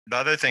The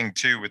other thing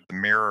too with the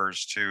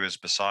mirrors too is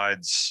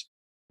besides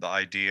the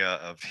idea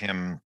of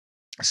him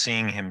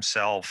seeing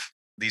himself,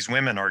 these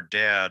women are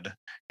dead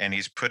and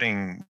he's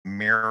putting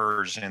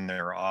mirrors in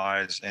their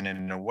eyes. And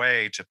in a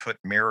way, to put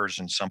mirrors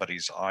in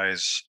somebody's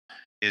eyes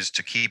is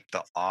to keep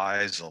the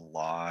eyes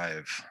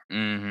alive,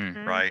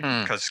 Mm-hmm. right?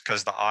 Mm.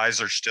 Because the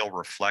eyes are still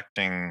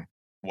reflecting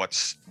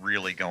what's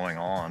really going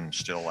on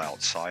still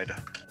outside,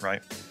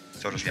 right?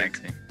 So to speak.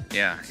 Exactly.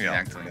 Yeah, Yeah.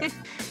 exactly.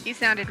 You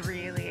sounded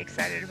really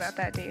excited about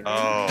that, David.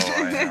 Oh,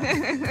 I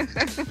am.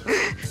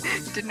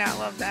 Did not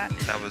love that.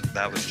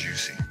 That was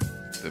juicy.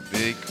 The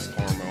big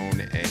hormone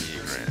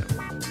enneagram.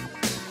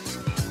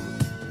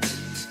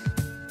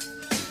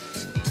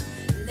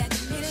 Let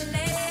me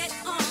lay it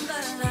on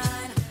the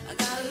line. I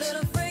got a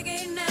little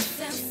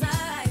freakiness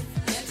inside.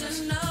 Let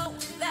you know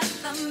that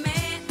the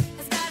man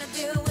has got to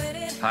deal with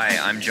it. Hi,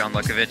 I'm John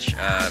Lukovich,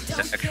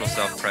 sexual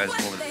self-pres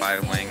 4 with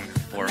 5 wing,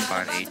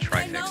 458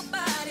 trifix.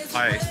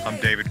 Hi, I'm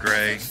David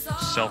Gray,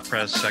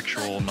 self-pres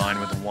sexual 9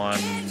 with a 1,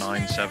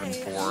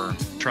 974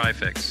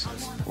 trifix.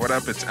 What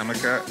up? It's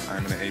Emeka.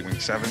 I'm an 8-wing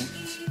 7,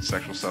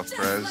 sexual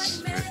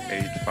self-pres with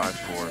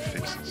 854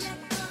 fixes.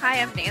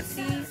 Hi, I'm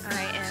Nancy.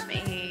 I am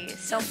a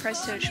self-pres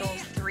social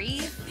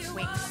 3,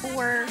 wing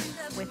 4,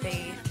 with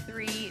a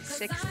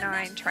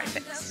 369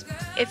 trifix.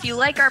 If you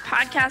like our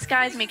podcast,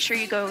 guys, make sure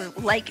you go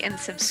like and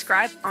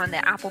subscribe on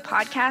the Apple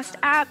Podcast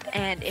app.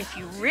 And if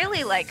you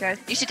really like us,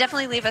 you should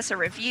definitely leave us a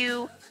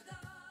review.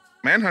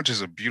 Manhunt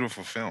is a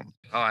beautiful film.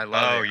 Oh, I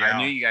love it. yeah. I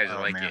knew you guys would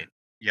Oh, like man. it.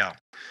 Yeah.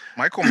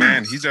 Michael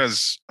Mann, he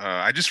does.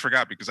 I just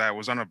forgot because I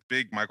was on a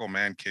big Michael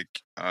Mann kick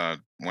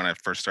when I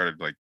first started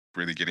like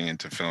really getting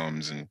into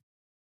films, and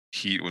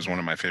Heat was one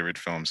of my favorite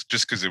films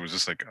just because it was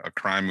just like a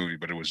crime movie,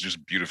 but it was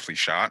just beautifully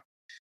shot.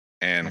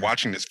 And Mhm.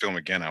 watching this film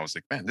again, I was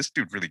like, man, this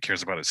dude really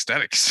cares about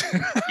aesthetics.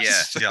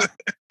 Yeah. Yeah.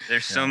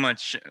 There's so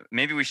much.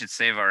 Maybe we should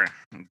save our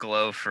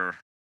glow for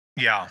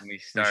Yeah. when we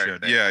start.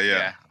 should. but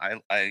Yeah.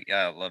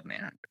 I love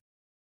Manhunt.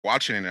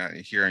 Watching it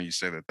and hearing you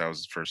say that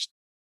was the first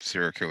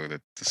serial killer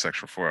that the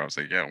sexual 4, I was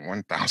like, yeah,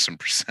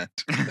 1000%.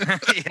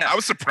 Yeah. I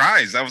was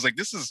surprised. I was like,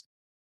 this is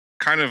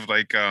kind of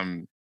like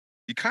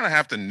you kind of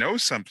have to know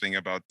something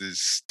about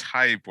this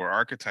type or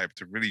archetype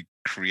to really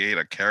create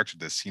a character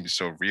that seems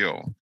so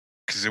real,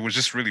 because it was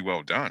just really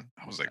well done.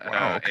 I was like,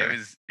 wow, okay.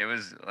 It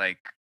was like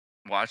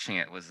watching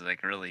it was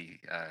like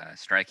really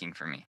striking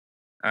for me.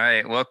 All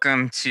right,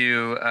 welcome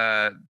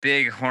to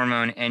Big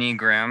Hormone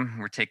Enneagram.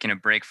 We're taking a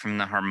break from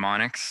the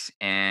harmonics,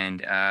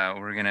 and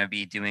we're gonna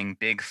be doing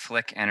Big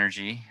Flick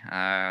Energy,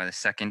 the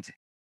second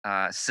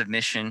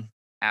submission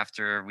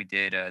after we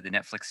did the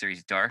Netflix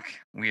series Dark.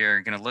 We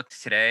are gonna look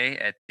today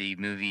at the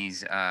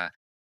movies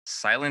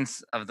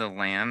Silence of the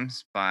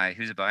Lambs by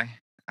who's it by?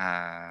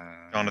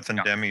 Jonathan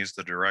Demme is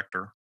the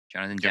director.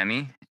 Jonathan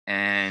Demme,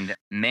 and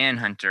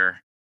Manhunter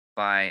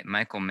by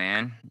Michael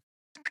Mann.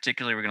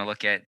 Particularly, we're going to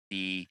look at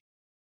the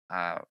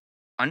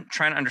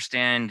trying to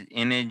understand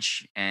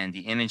image and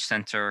the image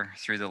center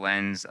through the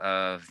lens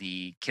of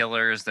the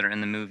killers that are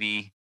in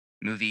the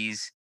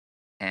movies,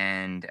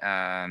 and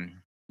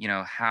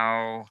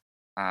how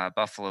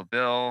Buffalo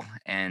Bill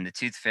and the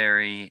Tooth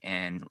Fairy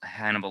and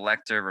Hannibal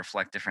Lecter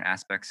reflect different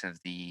aspects of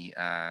the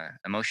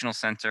emotional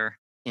center,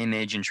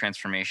 image and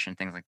transformation,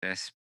 things like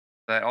this.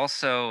 But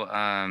also,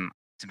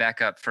 to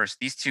back up first,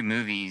 these two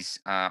movies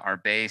are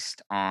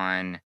based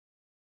on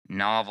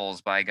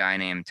novels by a guy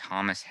named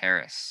Thomas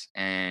Harris.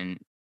 And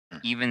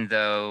even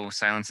though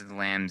Silence of the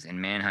Lambs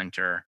and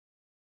Manhunter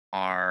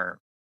are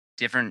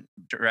different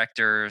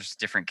directors,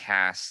 different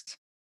cast,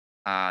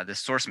 the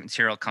source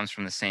material comes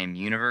from the same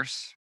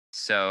universe.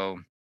 So,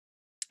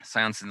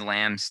 Silence of the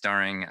Lambs,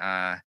 starring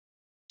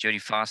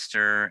Jodie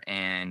Foster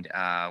and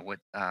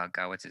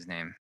what's his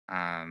name?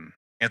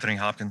 Anthony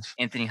Hopkins.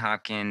 Anthony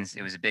Hopkins.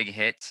 It was a big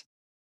hit,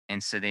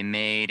 and so they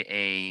made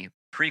a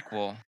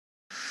prequel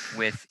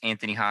with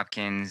Anthony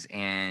Hopkins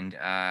and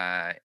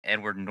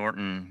Edward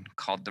Norton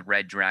called The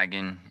Red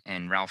Dragon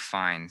and Ralph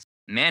Fiennes.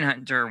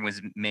 Manhunter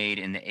was made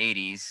in the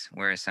 80s,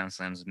 whereas Silence of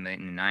the Lambs was made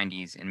in the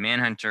 90s. And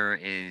Manhunter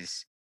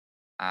is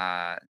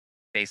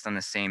based on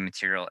the same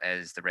material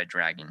as The Red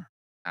Dragon,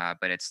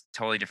 but it's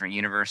totally different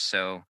universe.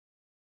 So,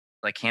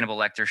 like Hannibal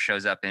Lecter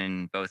shows up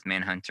in both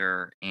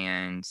Manhunter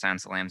and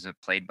Silence of the Lambs,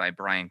 played by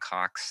Brian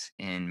Cox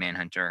in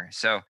Manhunter.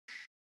 So,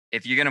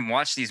 if you're gonna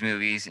watch these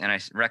movies, and I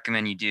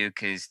recommend you do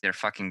because they're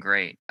fucking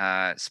great.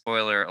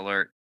 Spoiler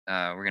alert: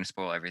 we're gonna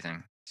spoil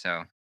everything.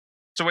 So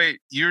wait,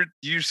 you're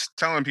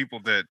telling people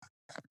that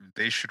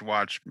they should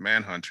watch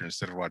Manhunter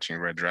instead of watching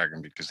Red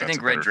Dragon because I that's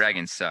think a Red better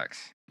Dragon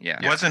sucks. Yeah,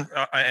 Wasn't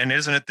and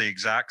isn't it the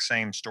exact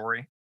same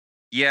story?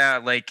 yeah.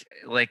 Like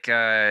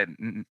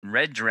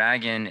Red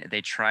Dragon,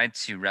 they tried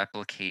to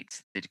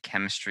replicate the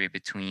chemistry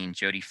between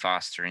Jodie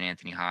Foster and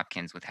Anthony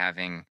Hopkins with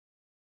having,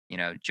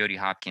 Jodie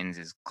Hopkins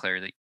is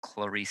clearly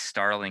Clarice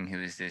Starling,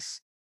 who is this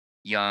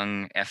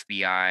young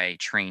FBI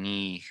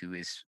trainee who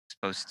is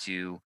supposed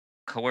to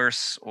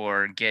coerce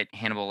or get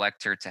Hannibal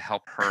Lecter to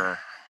help her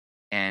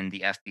and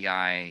the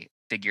FBI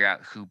figure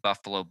out who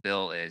Buffalo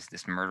Bill is,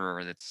 this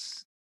murderer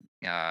that's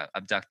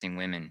abducting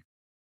women.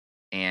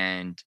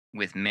 And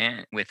with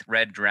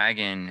Red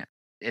Dragon,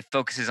 it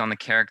focuses on the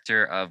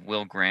character of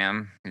Will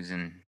Graham, who's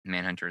in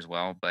Manhunter as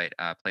well, but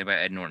played by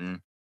Ed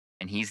Norton.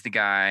 And he's the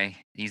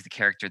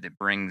character that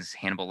brings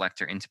Hannibal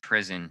Lecter into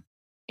prison.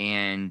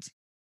 And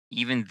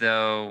even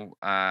though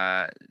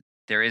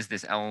there is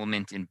this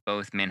element in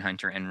both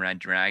Manhunter and Red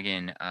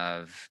Dragon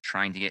of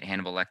trying to get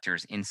Hannibal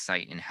Lecter's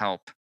insight and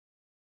help,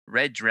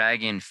 Red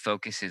Dragon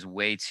focuses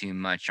way too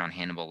much on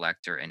Hannibal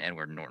Lecter and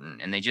Edward Norton,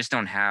 and they just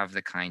don't have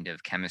the kind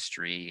of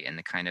chemistry and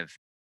the kind of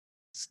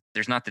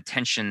there's not the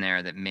tension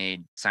there that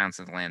made Silence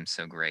of the Lambs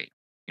so great.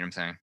 You know what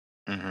I'm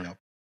saying? Mhm. Yep.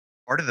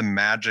 Part of the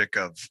magic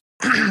of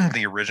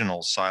the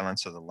original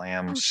Silence of the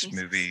Lambs Jesus.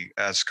 movie,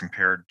 as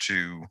compared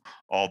to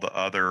all the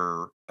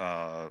other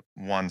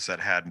ones that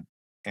had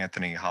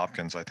Anthony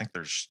Hopkins, I think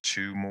there's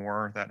two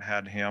more that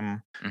had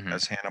him Mhm.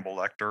 as Hannibal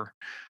Lecter,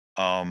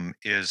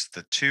 is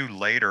the two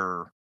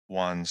later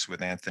ones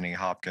with Anthony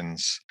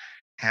Hopkins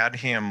had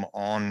him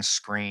on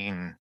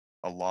screen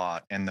a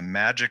lot. And the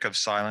magic of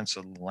Silence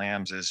of the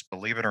Lambs is,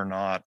 believe it or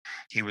not,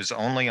 he was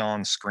only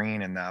on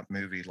screen in that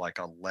movie like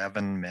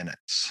 11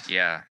 minutes.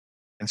 Yeah.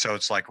 And so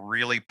it's like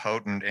really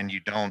potent, and you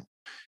don't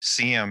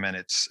see him, and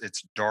it's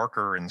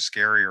darker and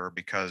scarier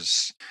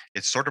because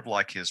it's sort of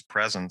like his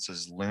presence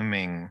is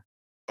looming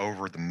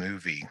over the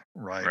movie,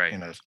 right? Right.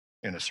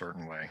 In a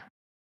certain way.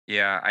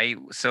 Yeah,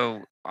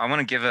 so I want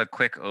to give a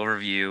quick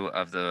overview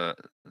of the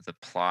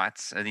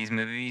plots of these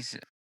movies,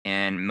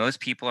 and most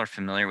people are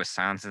familiar with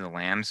Silence of the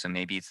Lambs, so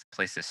maybe it's the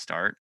place to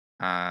start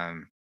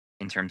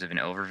in terms of an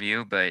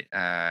overview. But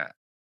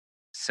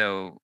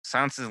so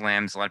Silence of the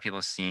Lambs, a lot of people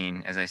have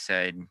seen. As I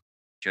said,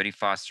 Jodie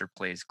Foster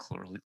plays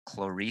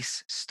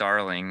Clarice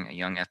Starling, a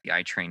young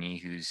FBI trainee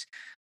who's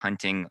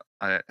hunting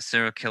a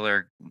serial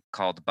killer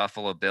called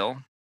Buffalo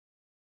Bill,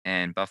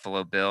 and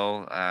Buffalo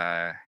Bill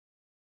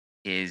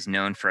is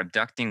known for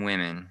abducting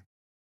women,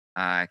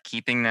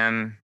 keeping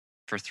them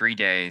for 3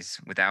 days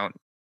without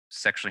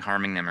sexually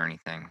harming them or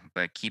anything,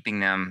 but keeping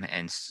them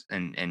and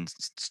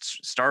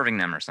starving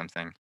them or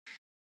something,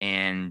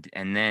 and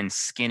then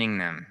skinning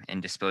them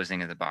and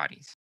disposing of the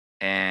bodies.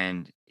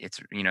 And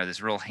it's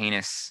this real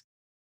heinous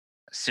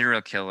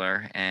serial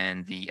killer,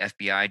 and the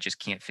FBI just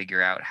can't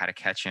figure out how to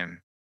catch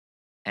him.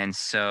 And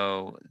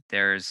so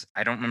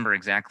I don't remember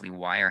exactly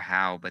why or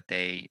how, but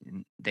they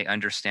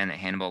understand that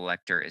Hannibal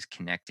Lecter is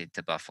connected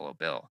to Buffalo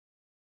Bill.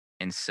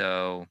 And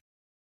so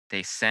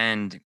they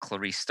send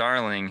Clarice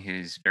Starling,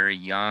 who's very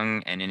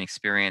young and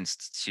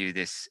inexperienced, to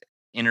this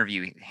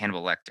interview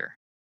Hannibal Lecter.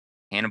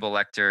 Hannibal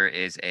Lecter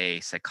is a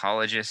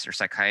psychologist or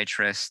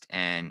psychiatrist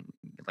and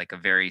like a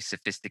very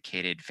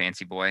sophisticated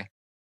fancy boy,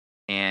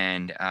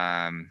 and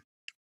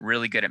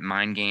really good at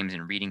mind games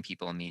and reading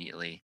people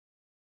immediately.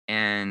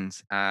 And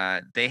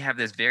they have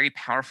this very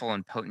powerful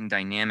and potent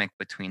dynamic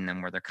between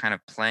them where they're kind of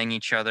playing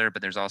each other,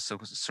 but there's also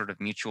sort of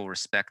mutual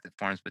respect that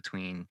forms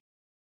between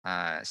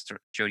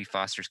Jodie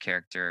Foster's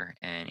character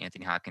and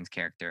Anthony Hopkins'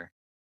 character.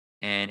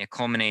 And it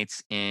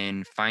culminates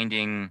in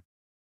finding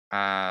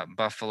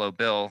Buffalo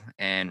Bill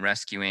and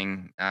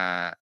rescuing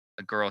a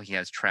girl he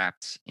has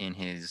trapped in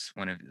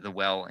one of the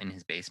well in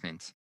his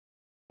basement.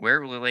 Where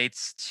it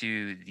relates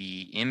to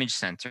the image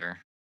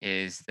center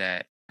is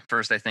that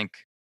first, I think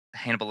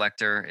Hannibal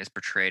Lecter is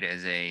portrayed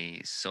as a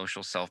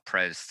social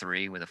self-pres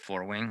 3 with a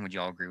 4 wing. Would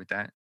you all agree with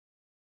that?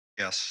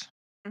 Yes.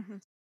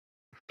 Mhm.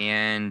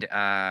 And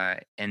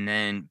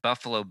then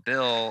Buffalo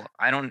Bill,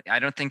 I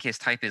don't think his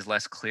type is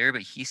less clear,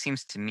 but he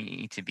seems to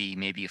me to be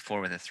maybe a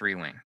 4 with a 3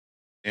 wing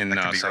In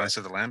That could be Silence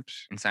of the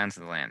Lambs, in Silence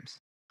of the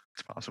Lambs.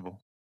 it's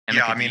possible. Emma,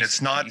 Yeah, I could mean you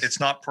it's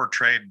not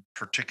portrayed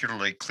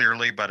particularly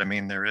clearly, but I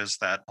mean there is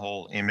that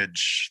whole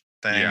image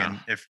thing. Yeah.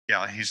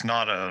 And he's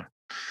not a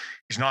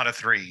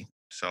 3.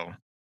 So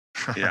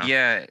Yeah.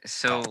 Yeah,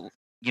 so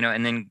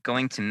and then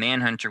going to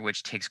Manhunter,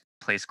 which takes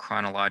place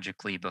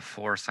chronologically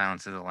before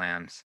Silence of the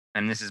Lambs,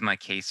 and this is my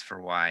case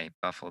for why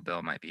Buffalo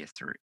Bill might be a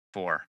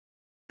 4.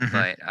 Mhm.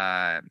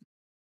 But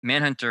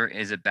Manhunter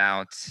is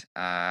about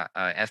a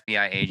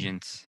FBI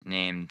agent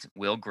named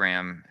Will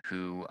Graham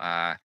who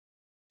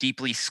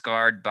deeply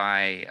scarred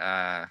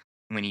by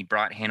when he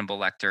brought Hannibal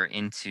Lecter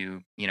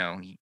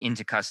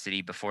into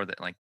custody before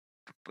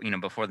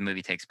before the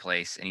movie takes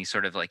place, and he's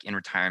sort of like in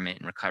retirement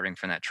and recovering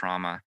from that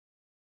trauma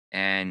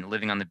and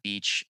living on the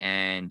beach,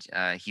 and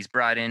he's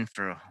brought in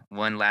for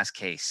one last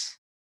case.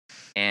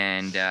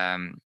 And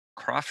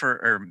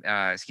Crawford,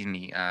 or excuse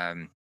me,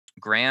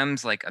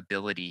 Graham's like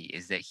ability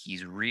is that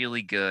he's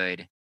really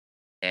good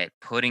at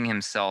putting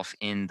himself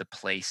in the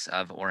place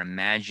of or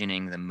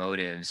imagining the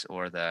motives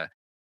or the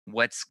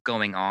what's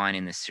going on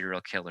in the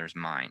serial killer's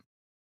mind,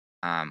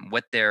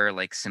 what their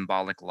like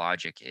symbolic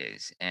logic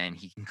is, and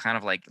he can kind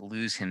of like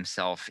lose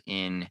himself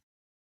in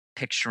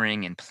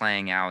picturing and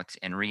playing out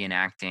and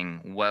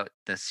reenacting what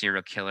the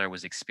serial killer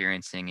was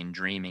experiencing and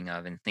dreaming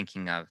of and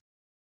thinking of.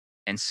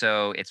 And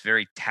so it's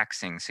very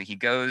taxing. So he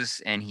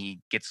goes and he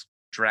gets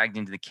dragged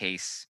into the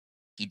case.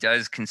 He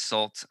does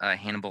consult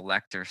Hannibal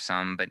Lecter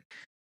some, but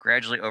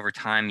gradually over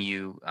time,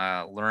 you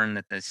learn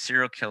that the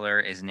serial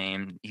killer he's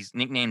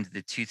nicknamed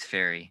the Tooth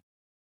Fairy.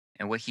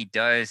 And what he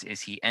does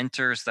is he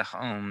enters the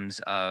homes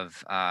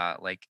of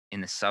like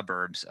in the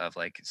suburbs of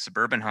like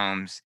suburban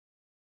homes.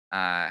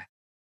 Uh,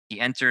 he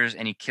enters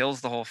and he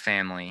kills the whole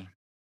family,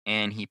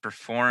 and he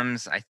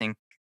performs. I think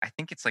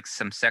it's like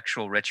some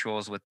sexual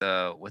rituals with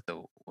the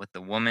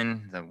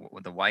woman,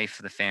 with the wife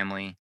of the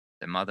family,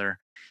 the mother,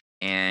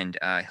 and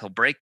he'll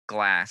break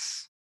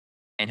glass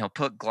and he'll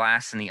put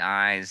glass in the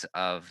eyes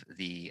of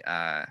the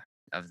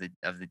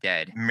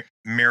dead.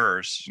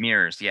 Mirrors.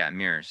 Mirrors, yeah,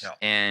 mirrors. Yeah.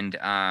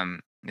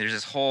 And there's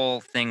this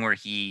whole thing where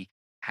he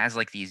has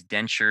like these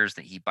dentures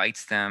that he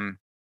bites them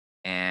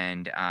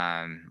and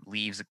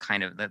leaves a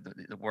kind of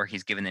where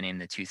he's given the name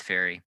the Tooth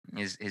Fairy.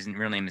 His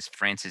real name is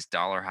Francis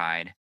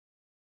Dollarhide,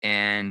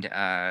 and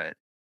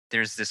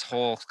there's this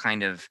whole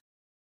kind of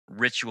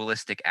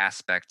ritualistic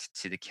aspect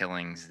to the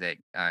killings that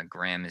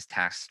Graham is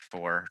tasked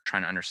for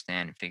trying to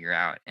understand and figure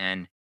out.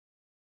 And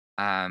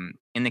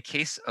in the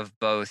case of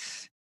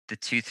both the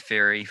Tooth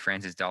Fairy,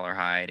 Francis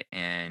Dollarhide,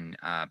 and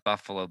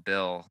Buffalo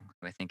Bill,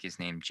 who I think is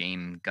named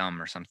James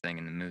Gum or something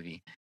in the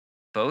movie,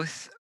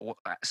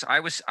 so I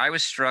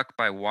was struck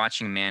by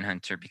watching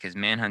Manhunter because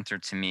Manhunter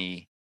to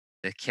me,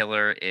 the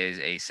killer is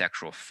a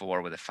sexual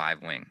 4 with a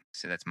 5 wing.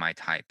 So that's my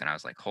type. And I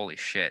was like, holy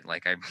shit.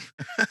 Like I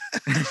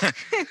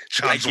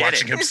Sean's get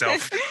watching it.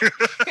 himself.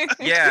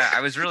 yeah, I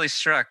was really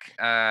struck.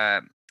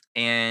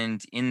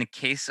 And in the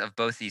case of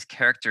both these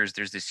characters,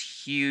 there's this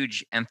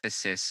huge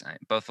emphasis,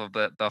 Buffalo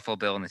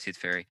Bill and the Tooth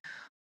Fairy,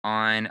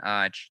 on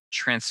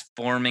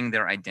transforming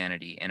their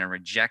identity and a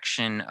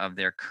rejection of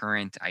their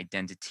current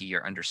identity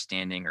or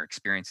understanding or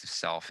experience of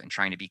self and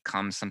trying to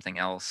become something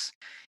else,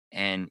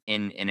 and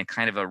in a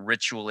kind of a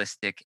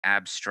ritualistic,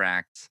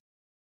 abstract,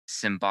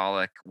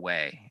 symbolic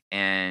way.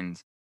 And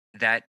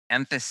that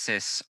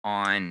emphasis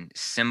on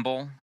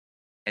symbol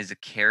as a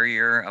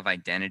carrier of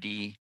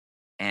identity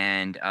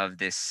and of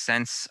this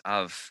sense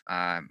of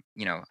I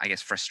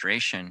guess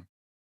frustration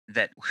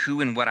that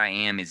who and what I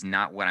am is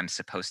not what I'm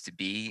supposed to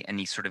be, and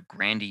these sort of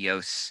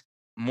grandiose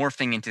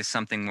morphing into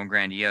something more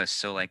grandiose.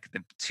 So like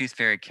the Tooth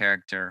Fairy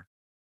character,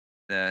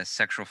 the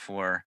sexual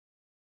 4,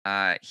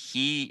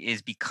 he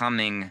is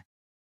becoming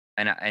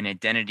an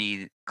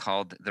identity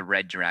called the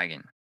Red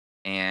Dragon,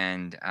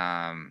 and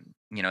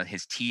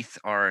his teeth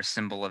are a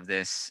symbol of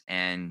this.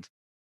 And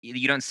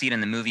you don't see it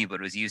in the movie, but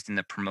it was used in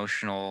the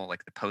promotional,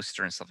 like the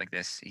poster and stuff like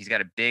this. He's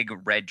got a big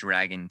red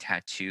dragon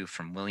tattoo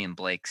from William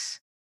Blake's.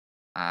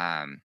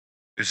 Um,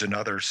 Is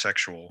another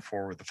sexual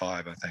 4 with the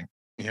 5, I think.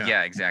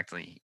 yeah,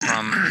 exactly.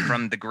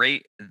 From the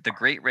great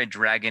red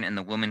dragon and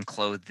the woman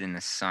clothed in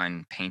the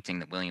sun painting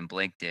that William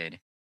Blake did.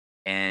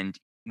 And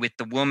with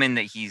the woman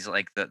that he's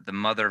like the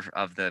mother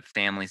of the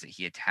families that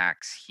he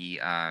attacks, she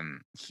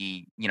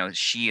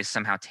is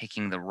somehow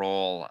taking the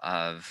role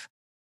of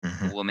the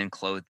Mhm. woman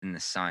clothed in the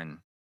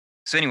sun.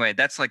 So anyway,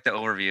 that's like the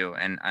overview,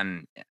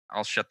 and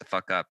I'll shut the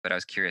fuck up. But I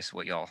was curious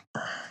what y'all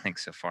think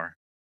so far.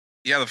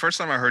 Yeah, the first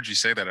time I heard you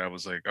say that, I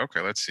was like,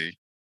 okay, let's see.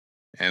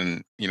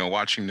 And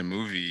watching the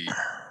movie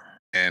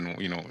and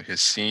his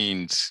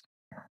scenes,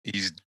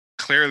 he's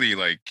clearly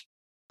like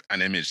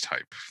an image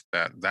type.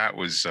 That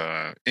was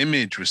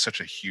image was such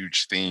a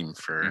huge theme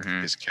for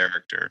Mhm. his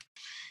character,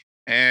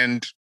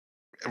 and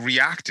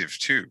reactive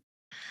too.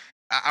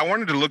 I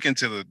wanted to look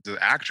into the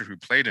actor who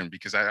played him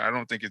because I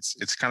don't think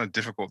it's kind of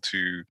difficult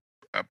to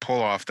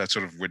pull off that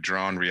sort of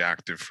withdrawn,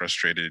 reactive,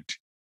 frustrated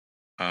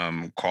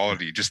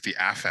quality. Just the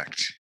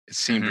affect. It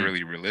seemed Mhm.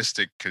 really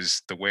realistic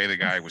because the way the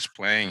guy was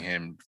playing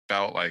him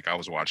felt like I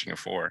was watching a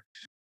 4,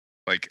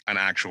 like an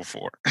actual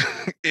 4.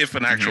 If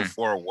an actual Mhm.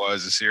 4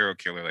 was a serial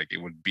killer, like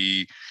it would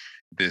be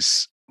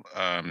this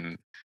um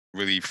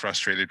really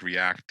frustrated,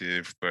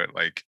 reactive, but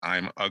like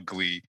I'm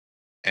ugly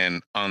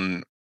and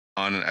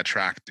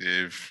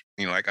unattractive.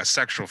 Like a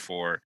sexual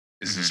 4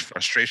 is this Mhm.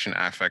 frustration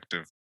affect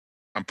of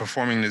I'm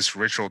performing this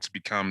ritual to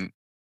become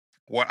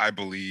what I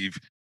believe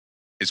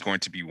is going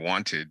to be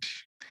wanted.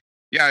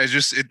 Yeah,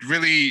 it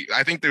really,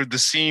 I think the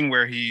scene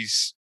where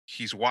he's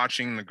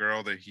watching the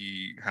girl that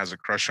he has a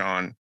crush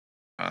on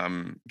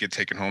get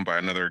taken home by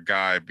another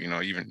guy,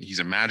 even he's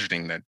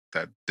imagining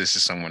that this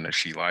is someone that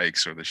she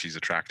likes or that she's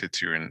attracted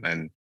to,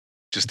 and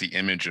just the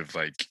image of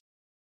like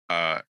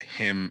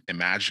him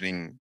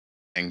imagining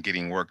and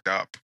getting worked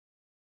up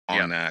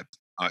Yeah. on that,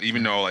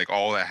 even though like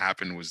all that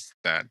happened was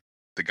that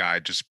the guy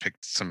just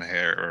picked some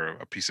hair or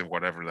a piece of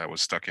whatever that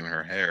was stuck in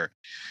her hair.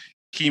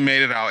 He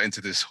made it out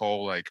into this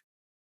whole like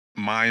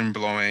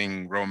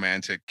mind-blowing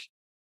romantic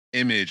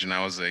image, and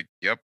I was like,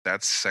 yep,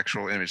 that's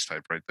sexual image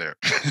type right there.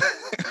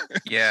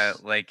 Yeah,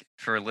 like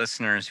for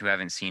listeners who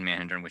haven't seen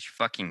Manhunter, which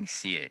fucking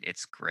see it,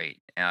 it's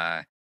great.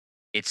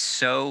 It's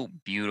so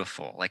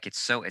beautiful, like it's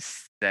so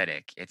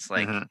aesthetic. It's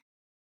like Mhm.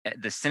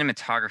 the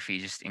cinematography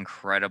is just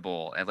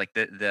incredible. And like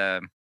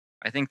the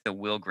I think the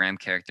Will Graham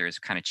character is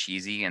kind of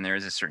cheesy, and there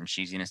is a certain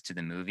cheesiness to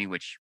the movie,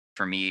 which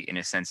for me, in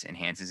a sense,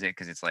 enhances it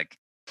because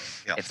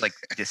Yeah, it's like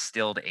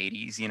distilled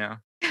 '80s,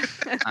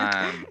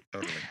 Um,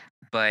 totally.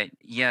 but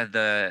yeah,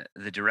 the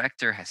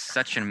director has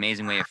such an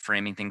amazing way of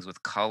framing things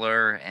with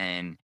color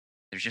and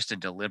there's just a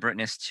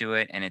deliberateness to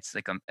it, and it's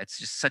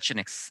just such an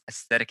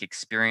aesthetic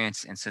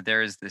experience. And so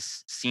there is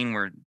this scene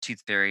where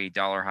Tooth Fairy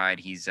Dollarhide,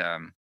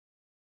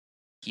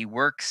 he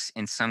works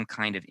in some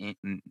kind of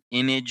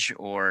image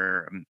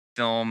or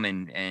film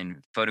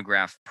and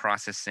photograph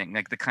processing,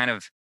 like the kind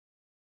of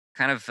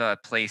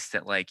place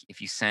that, like,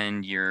 if you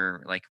send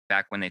your, like,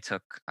 back when they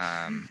took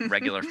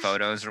regular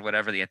photos or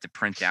whatever, they had to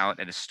print out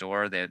at a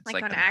store, that's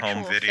Like like on the And home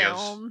actual videos.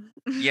 film.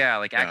 yeah,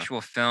 like Yeah. actual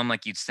film,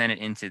 like you'd send it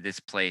into this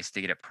place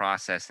to get it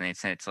processed, and they'd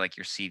send it to like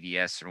your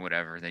CVS or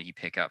whatever that you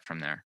pick up from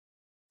there.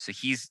 So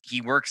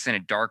he works in a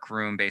dark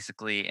room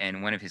basically,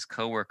 and one of his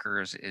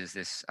coworkers is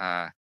this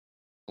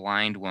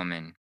blind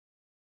woman.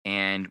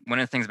 And one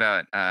of the things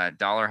about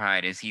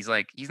Dollarhide is he's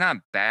not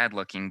bad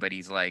looking, but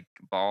he's like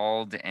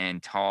bald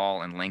and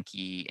tall and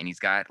lanky, and he's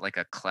got like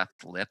a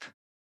cleft lip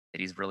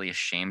that he's really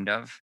ashamed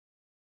of.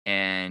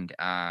 And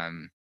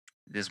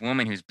this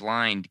woman who's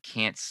blind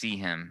can't see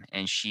him,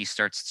 and she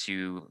starts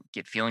to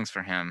get feelings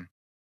for him.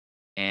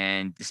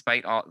 And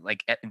despite all,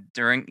 like,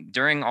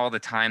 during all the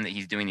time that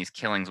he's doing these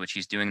killings, which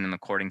he's doing them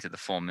according to the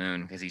full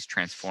moon because he's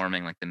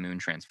transforming like the moon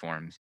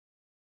transforms,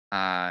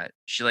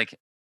 she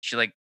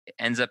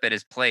ends up at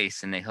his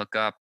place and they hook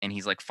up, and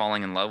he's like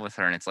falling in love with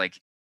her. And it's like,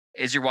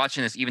 as you're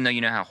watching this, even though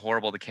you know how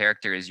horrible the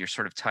character is, you're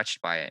sort of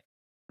touched by it.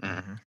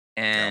 Mhm.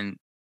 And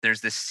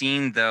there's this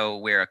scene though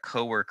where a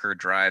coworker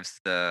drives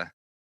the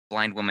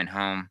blind woman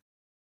home,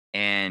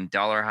 and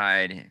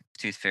Dollarhide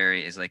Tooth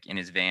Fairy is like in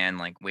his van,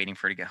 like waiting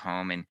for her to get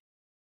home. And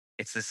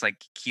it's this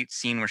like cute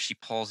scene where she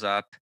pulls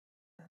up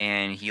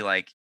and he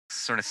like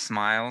sort of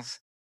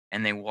smiles,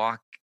 and they walk,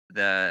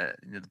 the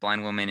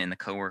blind woman and the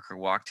coworker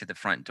walk to the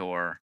front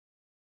door.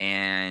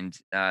 And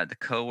the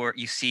coworker,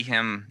 you see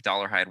him,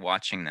 Dollarhide,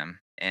 watching them.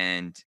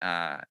 And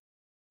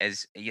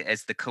as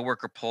the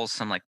coworker pulls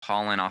some like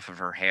pollen off of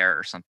her hair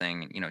or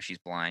something, she's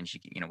blind,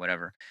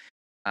 whatever.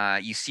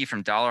 You see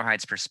from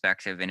Dollarhide's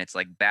perspective, and it's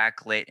like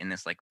backlit in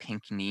this like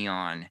pink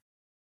neon,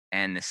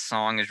 and the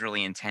song is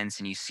really intense,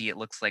 and you see it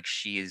looks like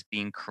she is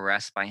being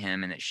caressed by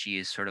him, and that she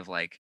is sort of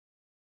like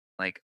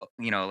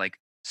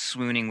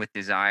swooning with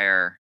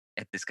desire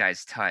at this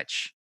guy's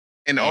touch.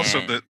 And also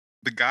And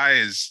the guy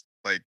is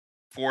like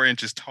 4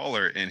 inches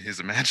taller in his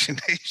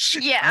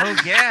imagination. Yeah.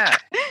 oh yeah,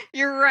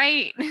 You're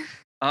right.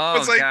 oh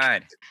It's like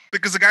god,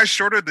 because the guy's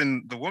shorter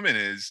than the woman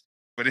is,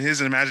 but in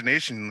his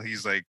imagination,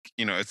 he's like,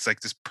 it's like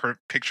this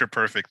picture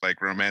perfect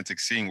like romantic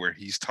scene where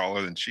he's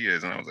taller than she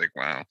is, and I was like,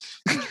 wow.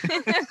 Yeah,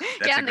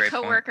 a and the great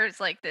point. coworker's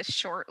like this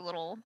short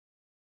little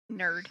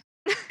nerd.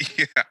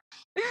 Yeah.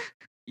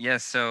 yeah.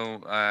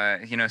 So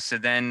so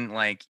then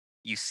like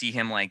you see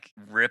him like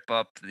rip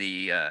up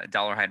the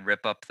Dollarhide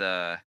rip up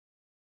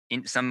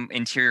some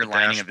interior The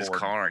lining of his dashboard.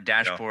 car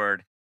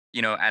dashboard,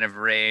 out of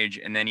rage.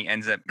 And then he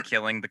ends up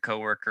killing the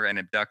coworker and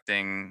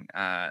abducting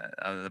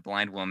the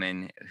blind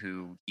woman,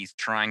 who he's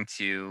trying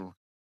to,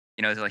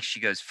 like, she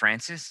goes,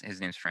 Francis, his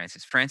name's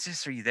Francis.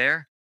 Francis, are you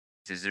there?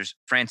 He says, there's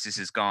Francis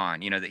is gone,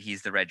 that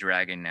he's the red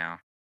dragon now.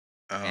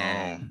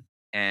 Oh.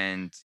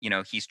 And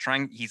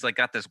he's like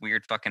got this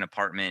weird fucking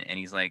apartment, and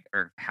he's like,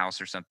 or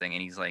house or something,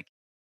 and he's like,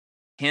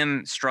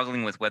 him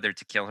struggling with whether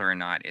to kill her or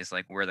not is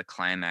like where the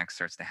climax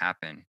starts to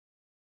happen.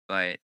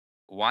 But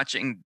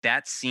watching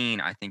that scene,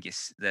 I think,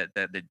 is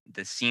the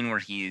scene where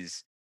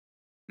he's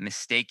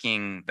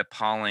mistaking the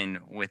pollen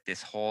with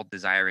this whole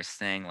desirous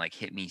thing, like,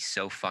 hit me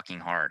so fucking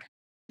hard.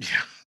 Yeah.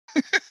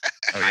 Oh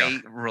yeah.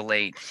 I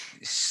relate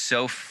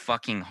so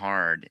fucking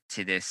hard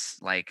to this,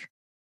 like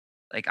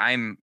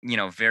I'm,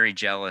 very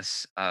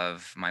jealous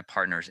of my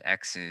partner's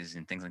exes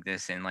and things like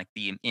this, and like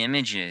the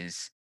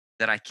images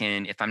that I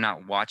can, if I'm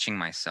not watching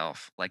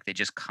myself, like they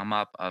just come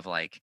up of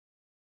like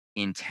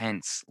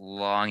intense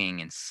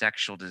longing and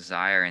sexual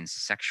desire and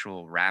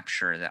sexual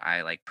rapture that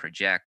I like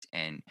project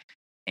and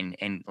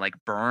like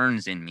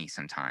burns in me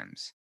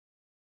sometimes,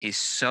 is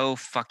so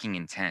fucking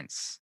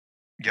intense.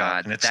 Yeah,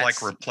 and it's like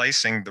That's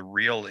replacing the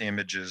real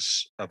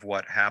images of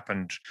what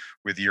happened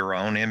with your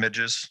own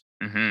images,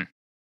 mhm,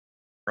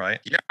 right?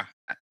 Yeah.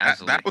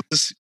 absolutely.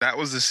 That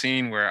was the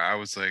scene where I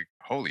was like,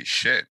 holy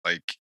shit.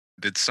 Like,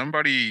 did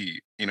somebody,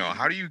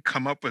 how do you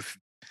come up with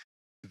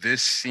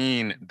this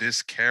scene,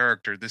 this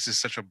character? This is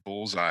such a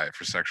bullseye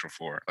for sexual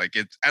for. Like,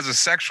 it as a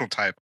sexual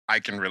type, I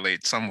can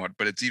relate somewhat,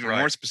 but it's even more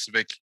Right.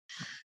 specific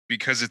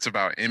because it's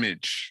about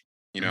image,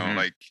 Mhm.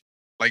 like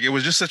it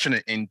was just such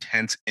an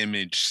intense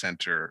image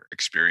center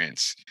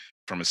experience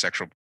from a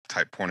sexual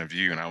type point of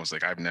view. And I was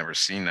like, I've never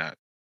seen that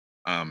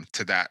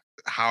to that,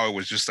 how it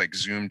was just like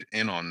zoomed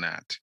in on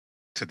that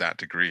to that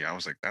degree. I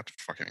was like, that's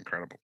fucking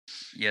incredible.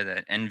 Yeah,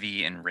 that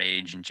envy and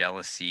rage and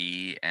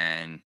jealousy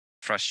and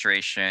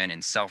frustration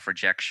and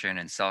self-rejection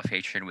and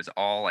self-hatred was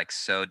all like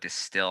so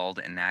distilled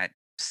in that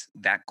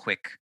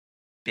quick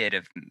bit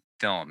of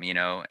film.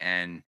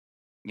 And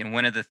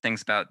one of the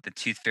things about the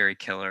Tooth Fairy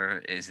Killer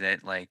is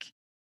that, like,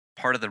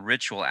 part of the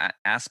ritual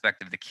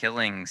aspect of the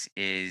killings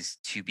is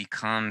to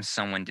become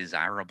someone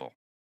desirable,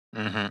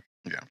 Mm-hmm.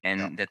 Yeah.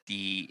 and that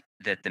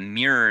the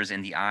mirrors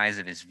in the eyes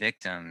of his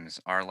victims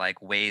are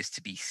like ways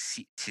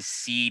to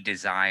see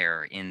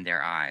desire in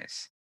their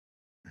eyes.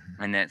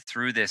 and that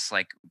through this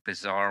like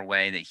bizarre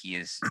way that he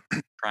is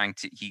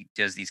he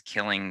does these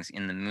killings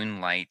in the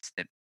moonlight,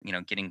 that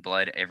getting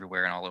blood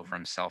everywhere and all over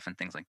himself and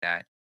things like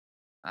that.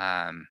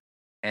 um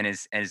and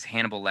as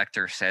Hannibal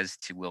Lecter says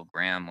to Will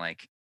Graham,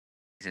 like,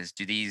 he says,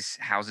 do these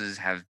houses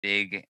have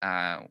big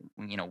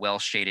well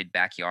shaded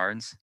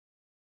backyards?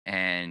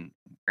 And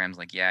Graham's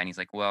like, yeah. And he's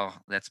like,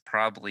 well, that's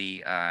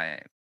probably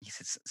he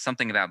says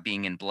something about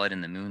being in blood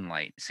in the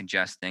moonlight,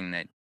 suggesting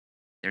that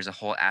there's a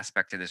whole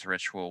aspect of this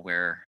ritual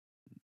where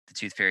the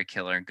Tooth Fairy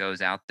killer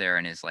goes out there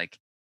and is like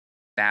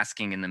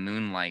basking in the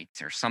moonlight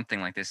or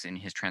something like this in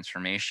his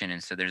transformation.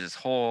 And so there's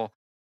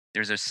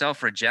a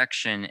self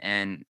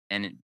rejection,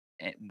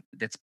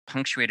 that's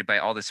punctuated by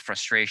all this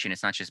frustration.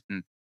 It's not just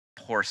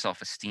poor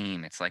self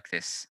esteem. It's like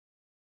this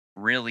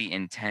really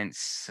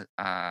intense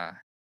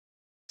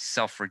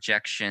self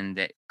rejection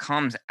that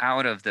comes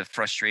out of the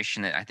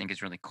frustration that I think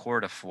is really core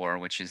to Four,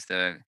 which is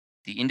the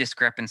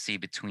indiscrepancy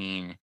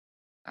between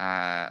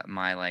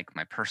my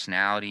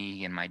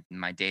personality and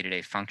my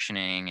day-to-day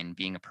functioning and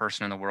being a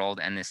person in the world,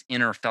 and this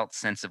inner felt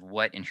sense of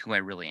what and who I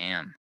really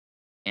am,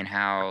 and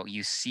how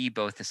you see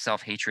both the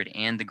self-hatred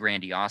and the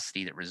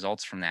grandiosity that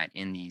results from that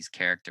in these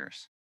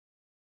characters.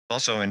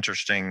 Also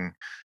interesting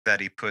that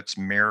he puts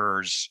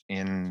mirrors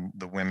in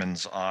the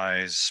women's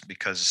eyes,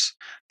 because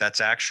that's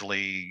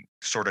actually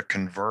sort of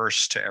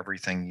converse to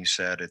everything you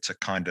said. It's a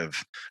kind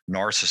of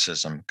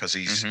narcissism, because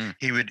Mhm.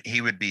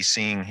 he would be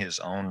seeing his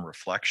own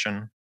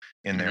reflection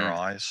in their Mhm.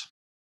 eyes.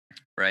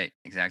 Right,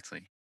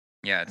 exactly.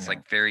 Yeah, it's Yeah.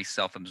 like very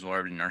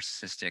self-absorbed and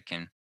narcissistic,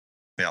 and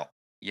Yeah.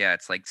 yeah,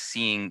 it's like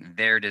seeing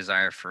their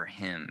desire for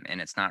him,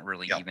 and it's not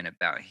really Yeah. even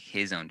about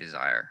his own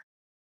desire.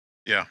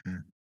 Yeah.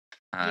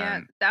 Yeah,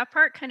 Um, that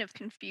part kind of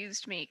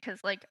confused me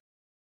because, like,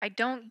 I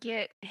don't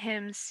get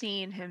him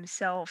seeing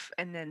himself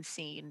and then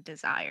seeing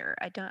desire.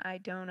 I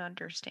don't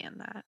understand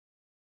that.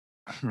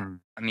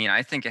 I mean,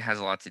 I think it has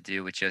a lot to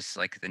do with just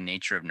like the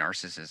nature of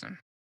narcissism,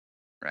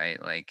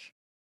 right? Like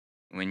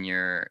when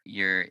you're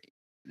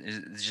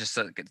there's just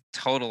like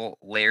total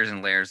layers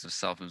and layers of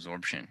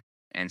self-absorption.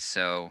 And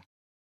so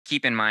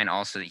keep in mind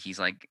also that he's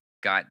like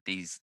got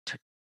these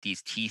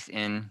teeth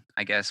in,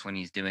 I guess, when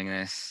he's doing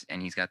this,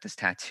 and he's got this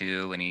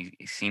tattoo, and he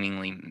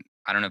seemingly,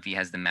 I don't know if he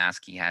has the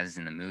mask he has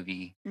in the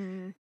movie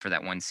Mm, for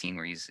that one scene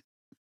where he's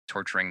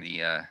torturing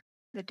the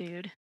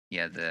dude.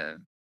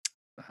 the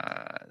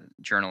uh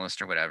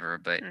journalist or whatever,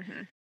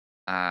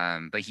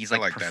 Hmm. but he's I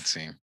like like that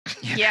scene.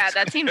 Yeah,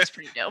 that scene was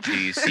pretty dope. do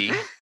you see?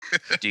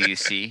 Do you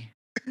see?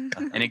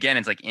 And again,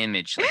 it's like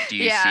image. Like, do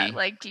you Yeah, see?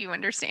 like, do you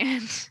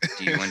understand?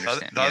 Do you The,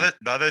 understand? the Yeah. other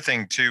the other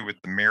thing too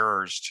with the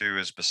mirrors too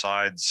is,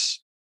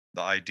 besides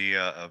the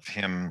idea of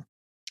him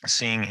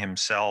seeing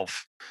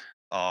himself,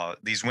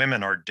 these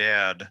women are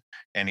dead,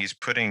 and he's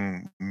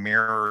putting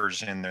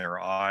mirrors in their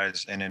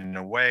eyes, and in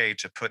a way,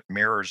 to put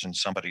mirrors in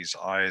somebody's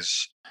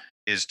eyes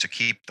is to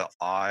keep the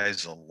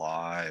eyes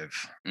alive,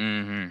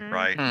 Mm-hmm.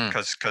 right? Hmm.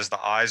 Because the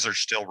eyes are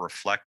still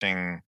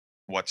reflecting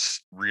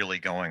what's really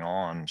going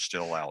on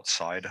still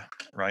outside,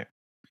 right?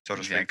 So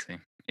to speak. Exactly.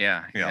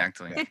 Yeah, Yeah.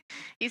 exactly. Yeah.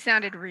 You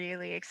sounded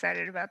really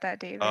excited about that,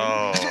 David.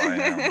 Oh,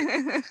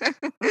 I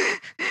am.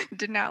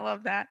 Did not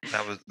love that.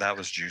 That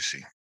was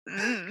juicy.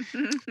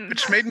 Mm.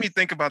 Which made me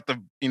think about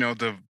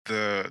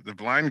the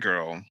blind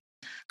girl,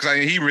 because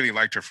he really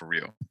liked her for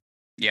real,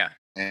 Yeah.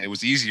 and it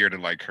was easier to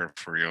like her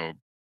for real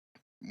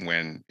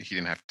when he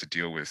didn't have to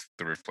deal with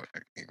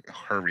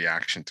her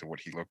reaction to what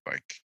he looked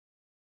like.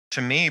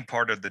 To me,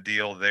 part of the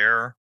deal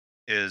there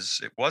is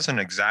it wasn't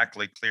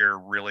exactly clear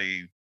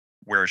really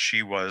where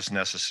she was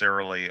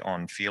necessarily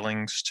on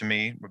feelings to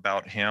me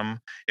about him.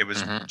 It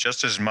was Mhm.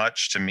 just as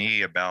much to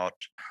me about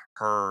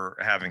her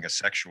having a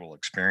sexual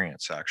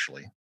experience,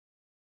 actually.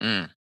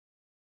 Mm.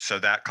 So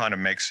that kind of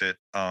makes it,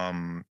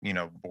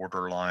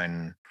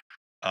 borderline,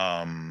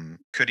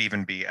 could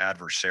even be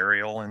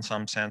adversarial in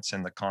some sense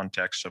in the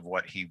context of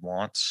what he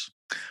wants.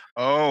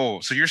 Oh,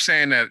 so you're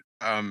saying that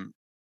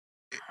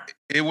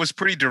it was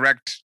pretty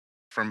direct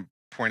from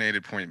point A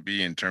to point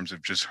B in terms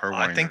of just her I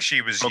wanting think to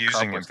she was hook up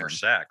using him with for him.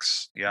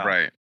 sex. Yeah.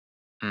 Right.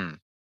 Hmm.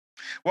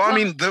 Well, I Well-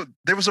 mean,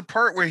 there was a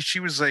part where she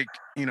was like,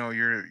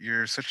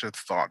 you're such a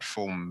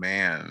thoughtful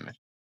man.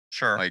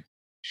 Sure. Like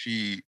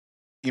she,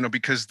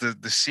 because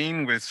the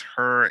scene with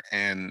her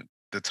and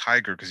the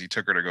tiger, because he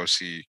took her to go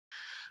see,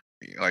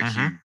 like he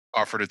Mhm.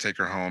 offered to take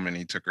her home, and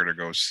he took her to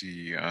go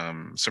see,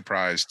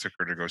 surprise, took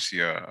her to go see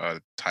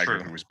a tiger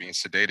True. who was being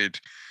sedated,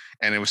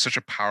 and it was such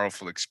a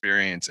powerful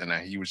experience, and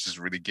that he was just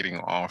really getting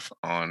off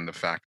on the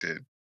fact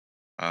that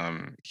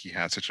he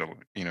had such a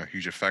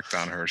huge effect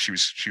on her. She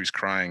was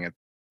crying at,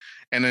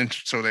 and then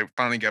so they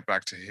finally got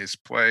back to his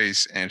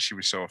place, and she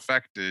was so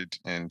affected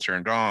and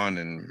turned on,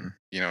 and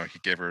Mhm. he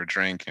gave her a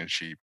drink, and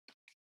she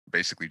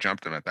basically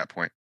jumped him at that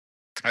point.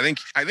 I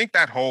think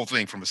that whole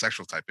thing, from a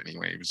sexual type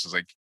anyway, it was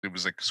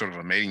like sort of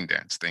a mating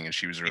dance thing, and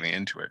she was really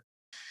into it.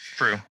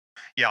 True.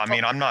 Yeah, I Oh.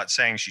 mean, I'm not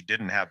saying she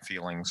didn't have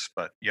feelings,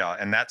 but yeah,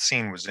 and that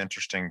scene was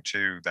interesting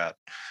too. That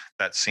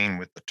scene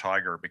with the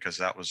tiger, because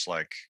that was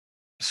like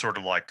sort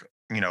of like,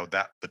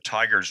 that the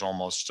tiger's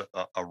almost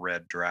a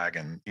red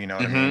dragon. You know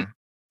what I Mhm. mean?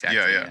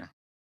 Exactly. yeah.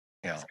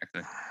 Yeah.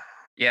 Exactly.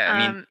 Yeah, I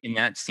mean, Um, in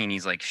that scene,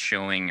 he's like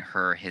showing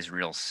her his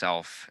real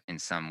self in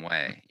some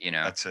way,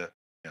 That's it.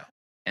 Yeah.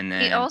 and he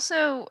then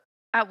also,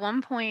 at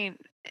one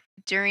point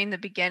during the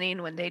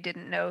beginning when they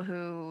didn't know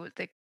who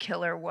the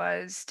killer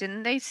was,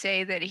 didn't they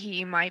say that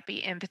he might be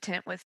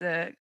impotent with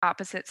the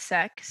opposite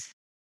sex?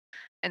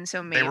 And so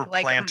They maybe were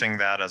like planting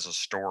that as a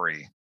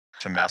story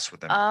to mess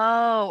with him.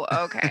 oh,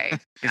 okay.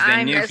 because they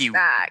I knew missed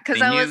that because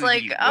they I was knew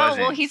like, he oh, well,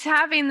 wasn't. he's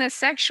having this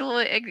sexual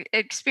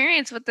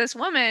experience with this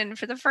woman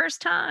for the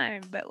first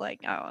time. But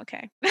like, oh,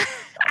 okay. No,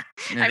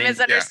 I they-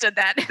 misunderstood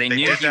that. They They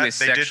knew did he that- was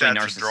they did sexually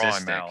that to draw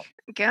him narcissistic. out.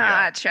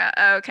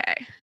 Gotcha.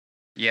 Okay.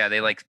 Yeah,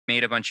 they like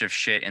made a bunch of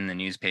shit in the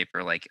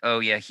newspaper, like, oh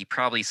yeah, he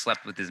probably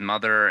slept with his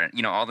mother,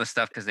 and all this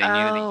stuff because they knew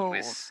that he Oh,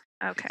 was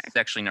okay.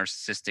 sexually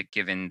narcissistic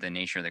given the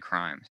nature of the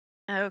crimes.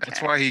 Okay.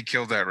 That's why he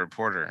killed that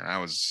reporter.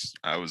 And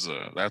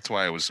that's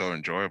why it was so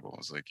enjoyable. I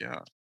was like, yeah,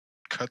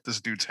 cut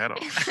this dude's head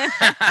off.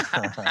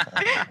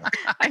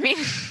 I mean,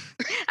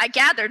 I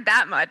gathered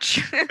that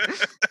much.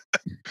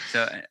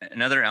 So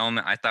another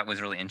element I thought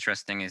was really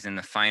interesting is in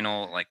the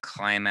final like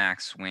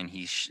climax when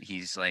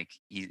he's like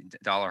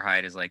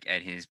Dollarhide is like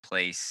at his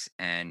place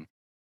and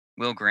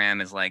Will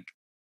Graham is like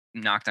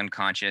knocked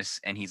unconscious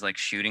and he's like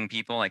shooting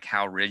people, like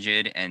how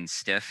rigid and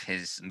stiff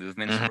his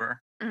movements Mhm.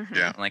 were, Mhm.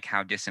 Yeah. and, like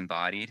how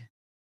disembodied.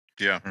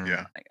 Yeah, Mm.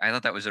 yeah. Like, I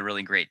thought that was a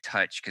really great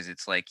touch because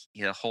it's like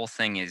the whole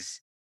thing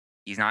is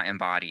he's not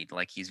embodied.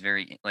 Like he's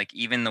very like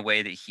even the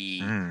way that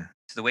he Mm.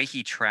 so the way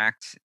he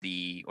tracked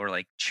or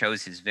like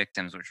chose his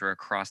victims, which were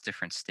across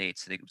different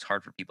states, so that it was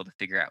hard for people to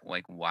figure out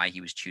like why he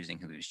was choosing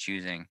who he was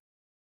choosing.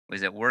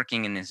 Was that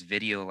working in this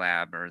video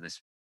lab or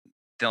this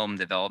film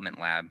development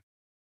lab?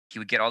 He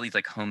would get all these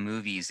like home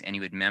movies and he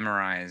would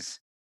memorize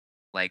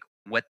like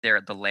what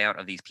the layout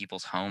of these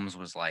people's homes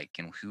was like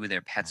and who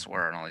their pets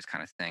were and all these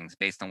kind of things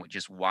based on what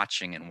just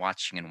watching and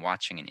watching and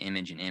watching an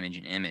image and image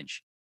and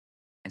image.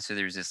 And so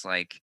there's this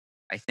like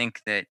I think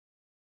that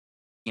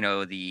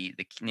the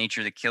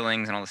nature of the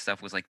killings and all the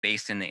stuff was like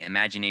based in the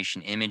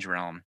imagination image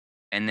realm.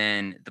 And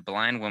then the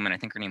blind woman, I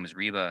think her name was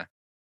Reba,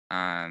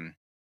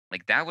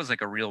 like that was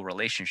like a real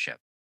relationship.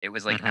 It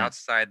was like Mhm.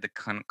 outside the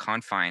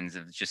confines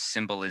of just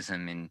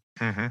symbolism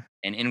Mhm.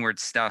 and inward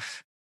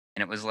stuff.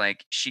 And it was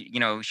like she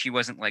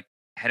wasn't like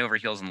head over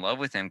heels in love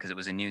with him because it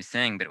was a new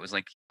thing, but it was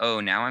like, oh,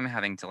 now I'm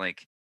having to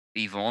like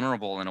be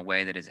vulnerable in a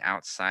way that is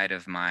outside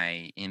of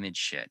my image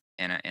shit.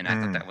 And I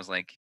thought Mm. that was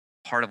like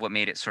part of what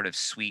made it sort of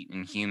sweet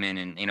and human.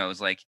 And it was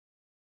like,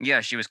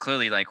 yeah, she was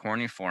clearly like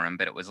horny for him,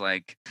 but it was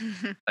like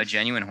a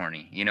genuine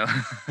horny.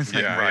 It's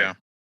like, Yeah, Right. yeah.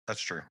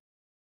 That's true.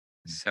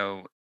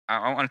 so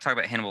I want to talk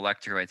about Hannibal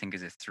Lecter, who I think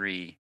is a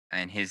 3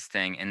 and his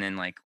thing, and then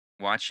like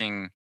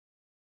watching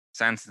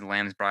Silence of the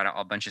Lambs brought out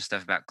a bunch of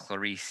stuff about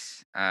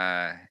Clarice,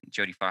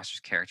 Jodie Foster's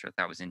character. I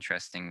thought was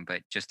interesting,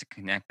 but just to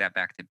connect that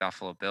back to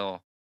Buffalo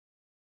Bill,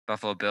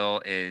 Buffalo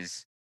Bill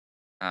is,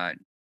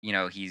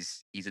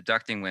 he's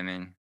abducting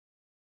women,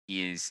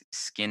 he is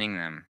skinning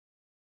them,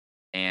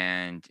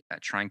 and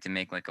trying to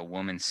make like a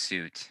woman's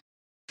suit.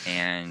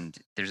 And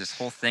there's this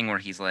whole thing where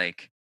he's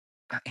like,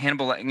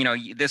 Hannibal,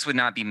 this would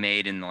not be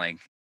made in like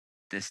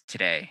this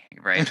today,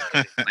 right?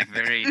 It's like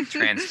very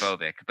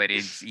transphobic, but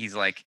he's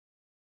like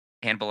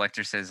Hannibal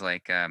Lecter says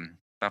like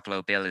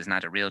Buffalo Bill is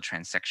not a real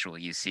transsexual.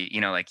 You see,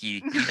 like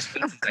he just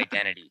hates his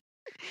identity,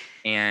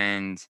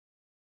 and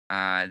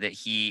that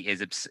he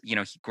is, he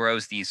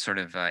grows these sort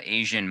of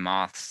Asian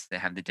moths that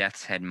have the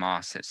death's head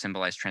moths that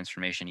symbolize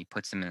transformation. He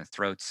puts them in the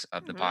throats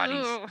of the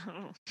bodies,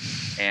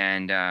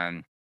 and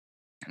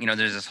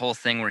there's this whole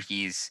thing where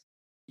he's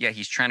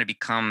trying to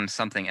become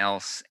something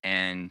else,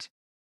 and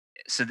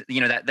so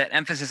that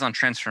emphasis on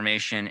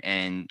transformation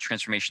and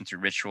transformation through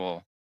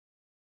ritual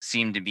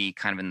seemed to be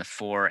kind of in the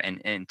fore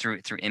and through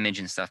image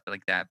and stuff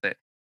like that. But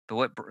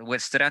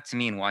what stood out to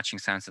me in watching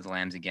Silence of the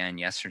Lambs again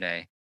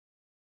yesterday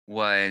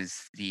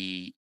was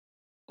the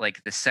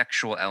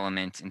sexual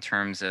element in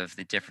terms of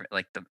the different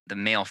like the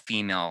male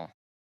female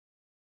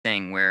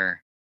thing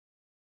where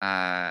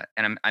and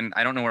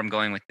I don't know where I'm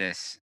going with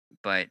this,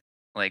 but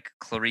like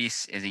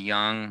Clarice is a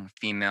young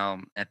female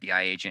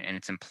FBI agent, and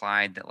it's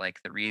implied that like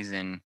the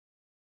reason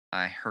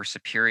her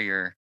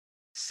superior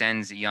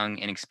sends a young,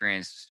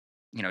 inexperienced,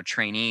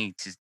 trainee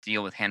to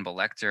deal with Hannibal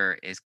Lecter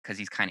is because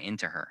he's kind of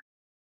into her.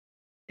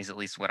 Is at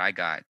least what I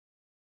got.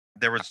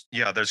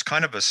 There's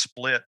kind of a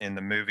split in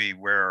the movie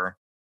where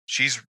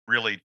she's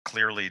really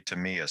clearly to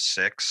me a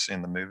 6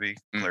 in the movie,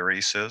 Mm.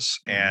 Clarice is,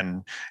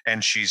 Mhm.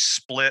 and she's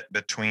split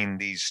between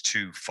these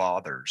two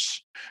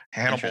fathers.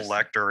 Hannibal Interesting.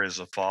 Lecter is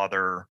a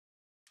father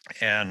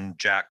and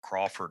Jack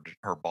Crawford,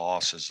 her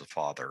boss, is the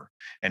father.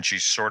 And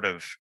she's sort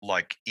of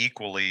like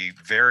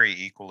very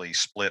equally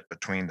split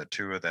between the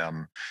two of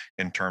them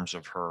in terms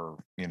of her,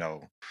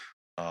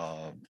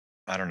 uh,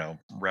 I don't know,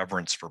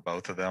 reverence for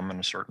both of them in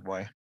a certain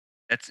way.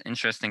 That's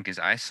interesting because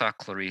I saw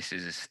Clarice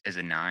as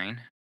a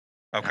 9.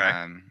 Okay.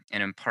 And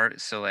in part,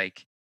 so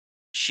like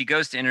she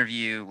goes to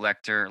interview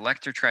Lecter.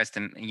 Lecter tries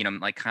to,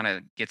 like kind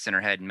of gets in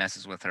her head and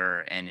messes with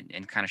her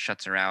and kind of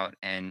shuts her out.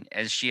 And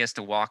as she has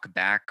to walk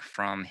back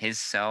from his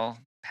cell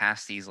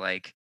past these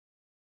like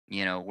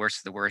worst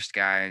of the worst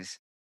guys,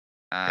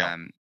 Yeah.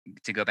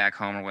 to go back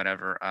home or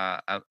whatever.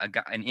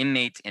 An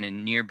inmate in a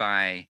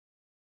nearby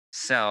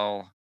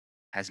cell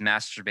has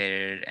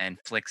masturbated and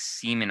flicks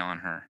semen on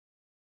her,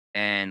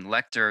 and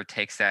Lecter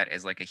takes that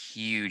as like a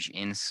huge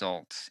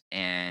insult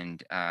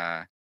and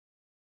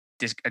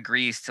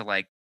agrees to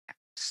like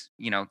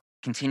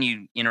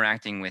continue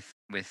interacting with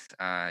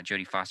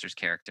Jodie Foster's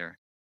character.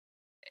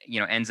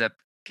 Ends up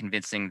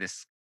convincing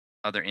this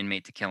other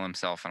inmate to kill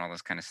himself and all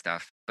this kind of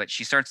stuff. But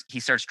he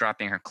starts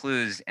dropping her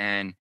clues,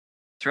 and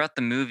throughout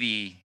the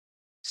movie,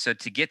 so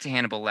to get to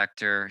Hannibal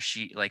Lecter,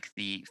 she like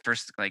the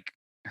first like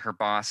her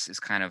boss is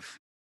kind of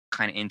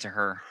into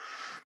her,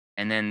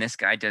 and then this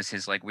guy does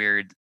his like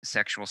weird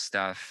sexual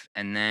stuff,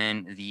 and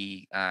then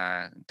the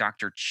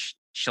Dr.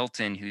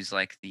 Chilton, who's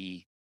like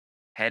the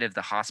head of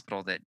the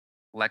hospital that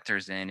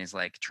Lecter's in, is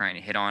like trying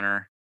to hit on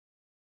her,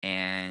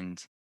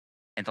 and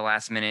at the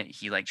last minute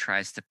he like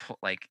tries to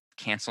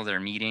cancel their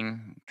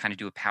meeting, kind of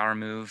do a power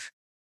move,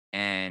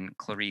 and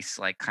Clarice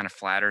like kind of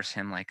flatters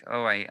him like,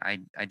 "Oh, I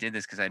did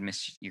this because I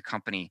missed your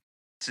company."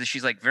 So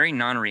she's like very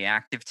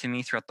non-reactive to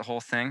me throughout the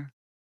whole thing.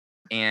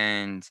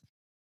 And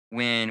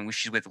when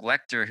she's with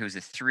Lecter, who's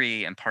a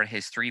 3, and part of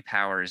his 3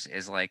 powers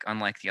is like,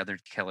 unlike the other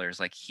killers,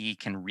 like he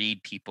can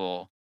read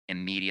people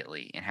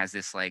immediately and has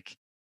this like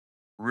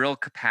real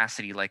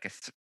capacity, like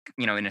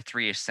in a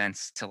 3ish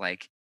sense, to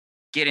like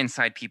get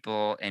inside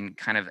people and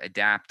kind of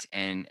adapt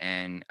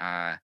and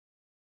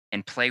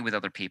play with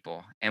other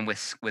people. And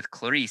with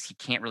Clarice, he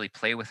can't really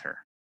play with her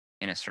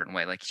in a certain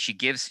way. Like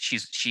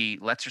she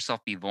lets herself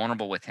be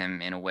vulnerable with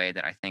him in a way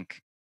that I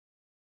think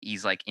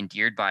he's like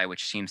endeared by,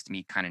 which seems to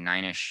me kind of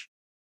nine-ish.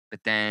 But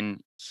then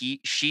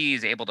she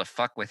is able to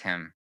fuck with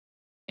him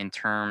in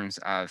terms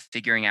of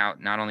figuring out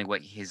not only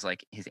what his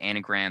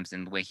anagrams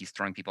and the way he's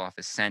throwing people off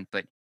his scent,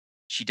 but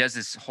she does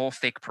this whole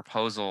fake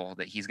proposal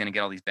that he's going to get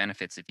all these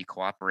benefits if he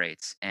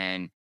cooperates.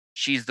 And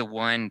she's the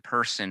one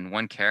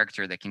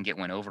character that can get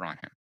one over on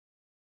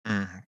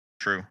him.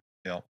 True.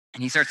 Yeah.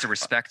 And he starts to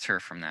respect her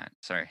from that.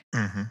 Sorry.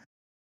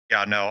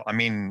 Yeah, no, I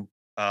mean,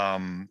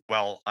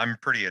 well, I'm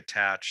pretty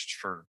attached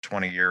for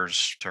 20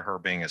 years to her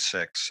being a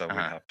 6, so we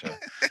have to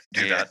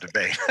do Yeah. that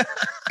debate.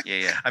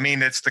 Yeah. I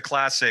mean, it's the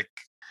classic,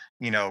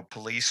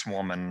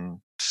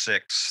 policewoman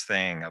 6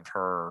 thing of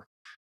her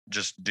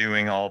just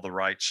doing all the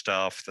right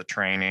stuff, the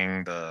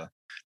training, the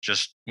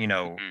just,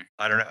 Mhm.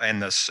 I don't know,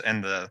 and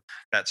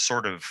that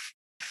sort of,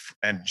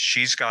 and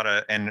she's got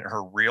and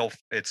her real,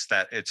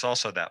 it's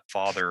also that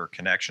father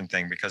connection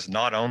thing, because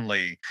not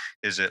only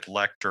is it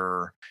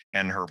Lecter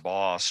and her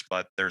boss,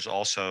 but there's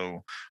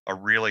also a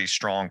really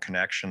strong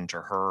connection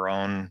to her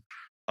own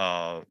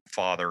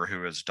father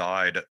who has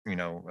died, at the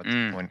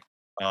Mm. point,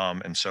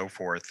 and so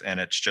forth. And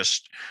it's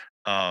just,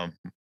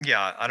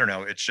 yeah, I don't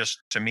know. It's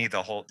just, to me,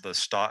 the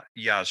stock.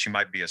 Yeah, she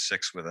might be a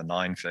 6 with a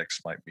 9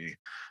 fix might be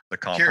the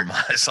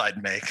compromise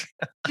I'd make.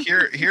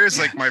 Here's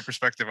like my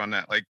perspective on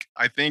that. Like,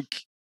 I think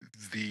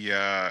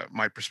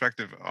my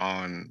perspective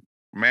on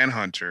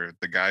Manhunter,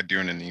 the guy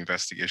doing the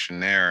investigation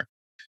there,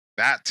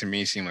 that to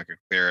me seemed like a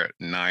clear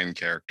 9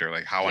 character,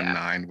 like how a Yeah.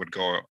 9 would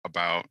go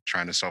about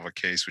trying to solve a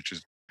case, which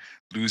is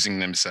losing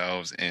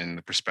themselves in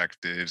the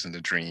perspectives and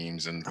the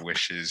dreams and the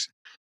wishes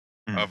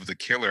Mm. of the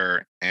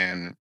killer.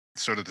 And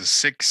sort of the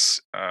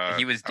 6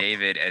 He was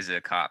David as a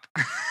cop.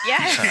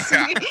 Yes.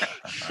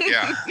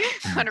 Yeah.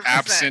 100%.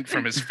 absent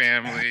from his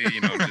family,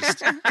 just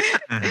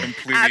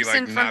completely like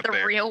Absent from not the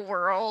there. real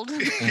world.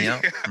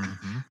 Yeah.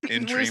 He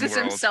In dream loses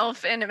world.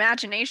 himself in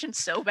imagination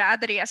so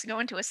bad that he has to go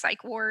into a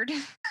psych ward.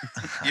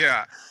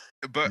 Yeah,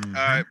 but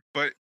Mhm.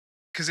 but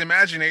because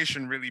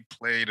imagination really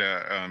played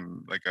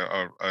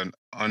an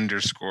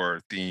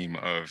underscore theme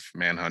of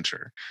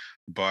Manhunter,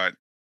 but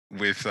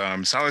with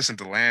Silence of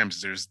the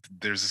Lambs,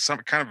 there's some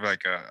kind of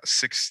like a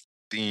 6th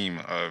theme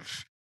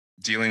of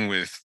dealing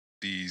with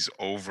these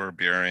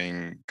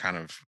overbearing kind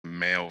of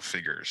male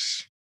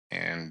figures,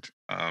 and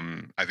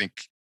I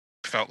think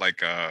felt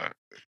like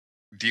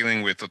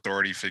dealing with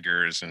authority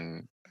figures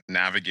and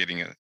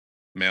navigating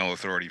male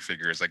authority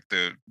figures, like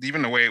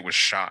even the way it was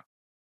shot,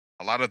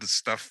 a lot of the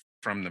stuff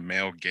from the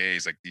male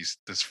gaze, like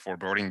this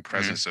foreboding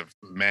presence of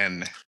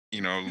men,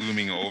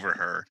 looming over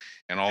her,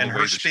 and all And the her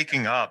ways that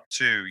speaking up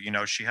too,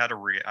 she had a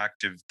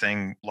reactive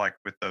thing, like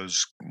with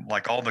those,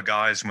 like all the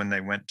guys when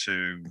they went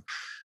to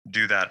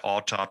do that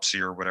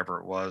autopsy or whatever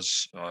it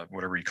was,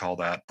 whatever you call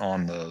that,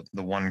 on the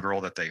one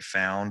girl that they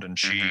found, and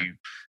she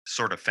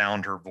sort of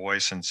found her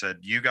voice and said,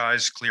 "You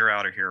guys clear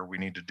out of here. We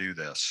need to do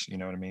this." You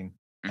know what I mean?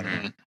 I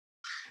don't know. Mhm.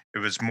 It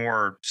was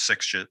more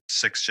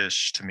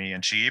six-ish to me,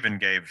 and she even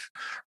gave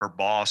her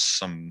boss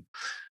some,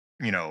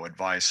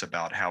 advice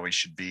about how he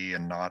should be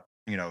and not,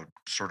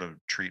 sort of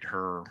treat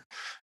her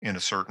in a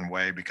certain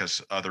way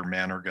because other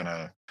men are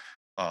gonna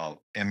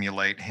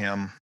emulate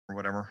him or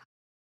whatever.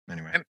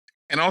 Anyway.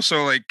 and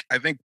also, like, I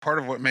think part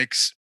of what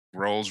makes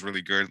roles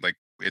really good, like,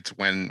 it's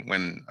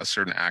when a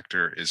certain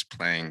actor is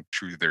playing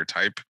true to their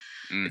type.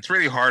 Mm. It's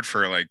really hard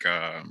for like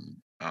a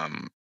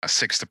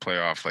 6 to play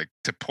off, like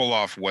to pull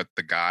off what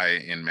the guy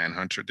in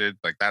Manhunter did.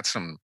 Like, that's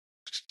some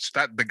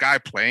that the guy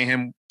playing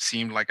him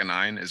seemed like a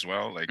 9 as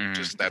well, like Mm.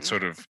 just that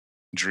sort of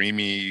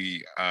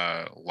dreamy,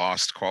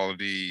 lost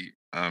quality.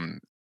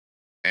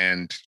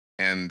 And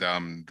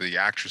the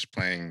actress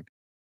playing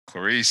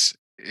Clarice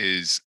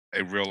is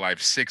a real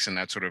life 6, and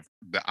that sort of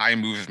the eye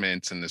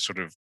movements and the sort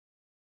of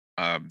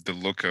the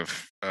look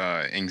of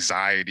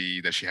anxiety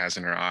that she has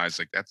in her eyes,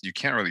 like that you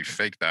can't really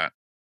fake that,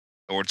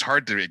 or it's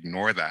hard to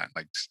ignore that.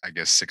 Like I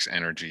guess 6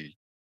 energy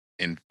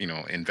in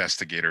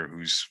investigator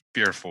who's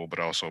fearful but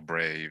also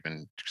brave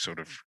and sort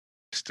of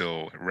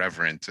still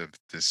reverent of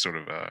this sort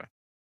of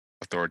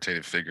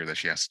authoritative figure that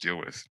she has to deal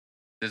with.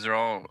 Those are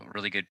all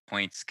really good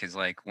points because,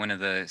 like, one of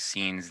the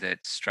scenes that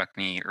struck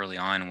me early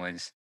on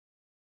was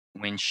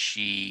when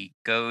she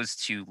goes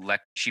to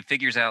she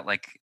figures out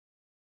like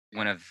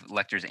one of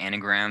Lecter's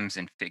anagrams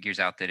and figures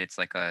out that it's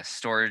like a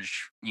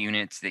storage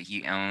unit that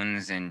he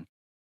owns, and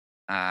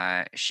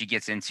she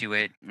gets into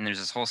it. And there's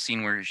this whole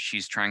scene where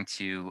she's trying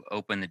to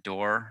open the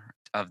door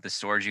of the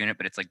storage unit,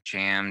 but it's like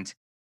jammed.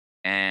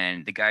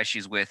 And the guy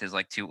she's with is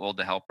like too old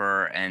to help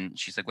her. And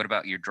she's like, "What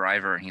about your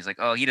driver?" And he's like,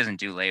 "Oh, he doesn't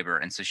do labor."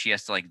 And so she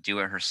has to like do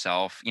it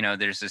herself.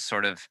 There's this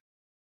sort of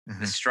the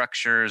Mhm.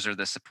 structures or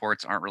the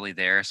supports aren't really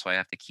there. So I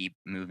have to keep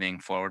moving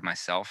forward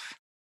myself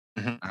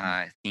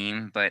Mhm.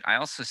 theme. But I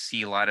also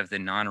see a lot of the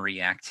non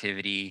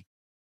reactivity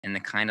and the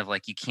kind of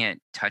like, you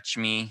can't touch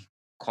me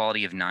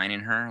quality of 9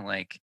 in her.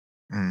 Like,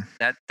 Mm.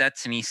 that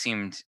to me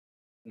seemed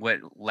what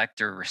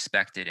Lecter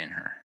respected in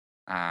her.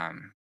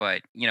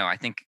 But I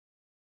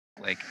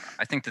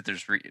think that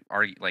there's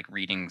like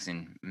readings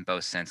in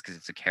both sense because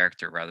it's a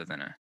character rather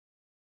than a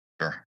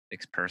Sure.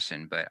 fixed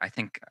person. But I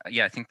think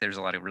I think there's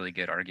a lot of really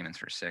good arguments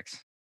for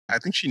 6. I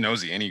think she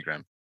knows the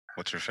enneagram.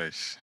 What's her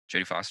face?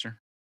 Jodie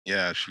Foster.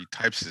 Yeah, she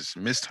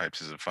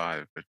mistypes as a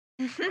 5, but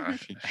she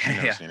knows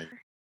Yeah. the enneagram.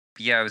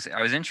 Yeah,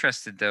 I was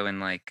interested though in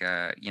like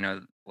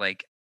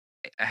like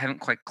I haven't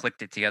quite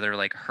clicked it together.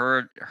 Like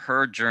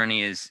her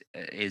journey is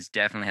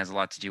definitely has a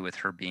lot to do with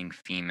her being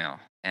female,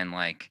 and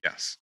like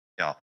Yes.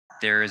 Yeah.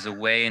 there is a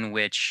way in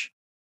which,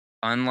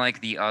 unlike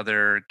the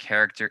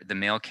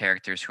male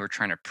characters who are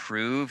trying to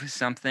prove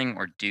something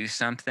or do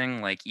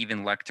something, like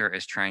even Lecter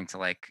is trying to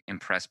like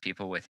impress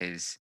people with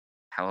his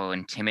how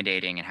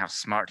intimidating and how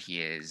smart he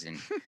is,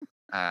 and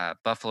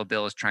Buffalo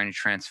Bill is trying to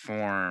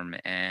transform,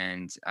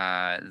 and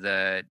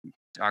the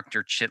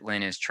Dr.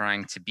 Chitlin is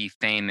trying to be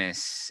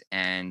famous,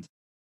 and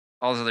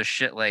all this other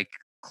shit. Like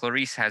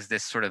Clarice has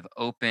this sort of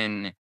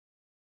open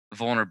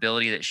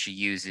vulnerability that she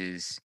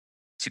uses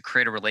to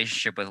create a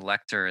relationship with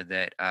Lecter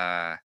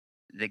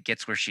that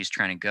gets where she's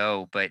trying to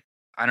go. But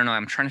I don't know.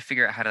 I'm trying to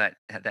figure out how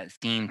that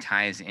theme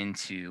ties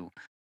into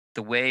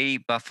the way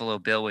Buffalo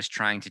Bill was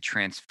trying to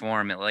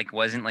transform. It like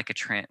wasn't like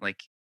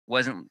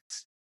wasn't.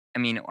 I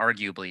mean,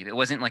 arguably, it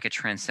wasn't like a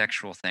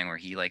transsexual thing where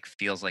he like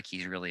feels like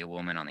he's really a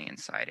woman on the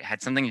inside. It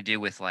had something to do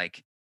with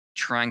like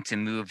trying to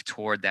move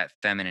toward that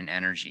feminine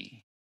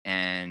energy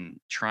and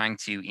trying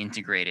to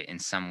integrate it in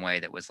some way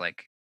that was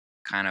like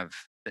kind of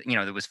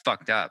that was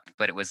fucked up,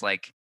 but it was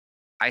like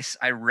I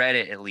read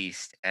it at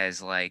least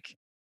as like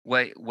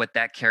what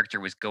that character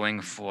was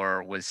going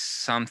for was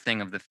something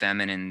of the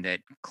feminine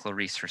that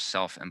Clarice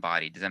herself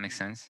embodied. Does that make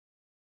sense?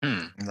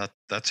 Hmm.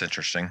 That's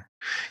interesting.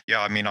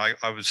 Yeah, I mean, I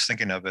was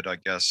thinking of it, I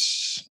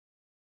guess,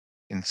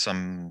 in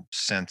some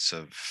sense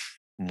of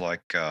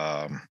like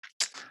an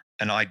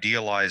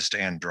idealized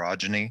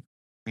androgyny,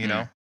 you Mm,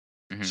 know,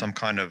 mhm, some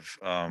kind of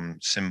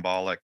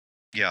symbolic,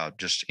 yeah,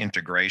 just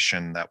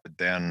integration that would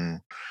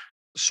then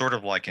sort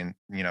of like in,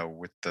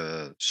 with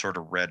the sort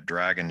of red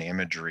dragon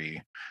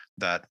imagery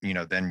that,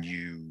 then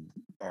you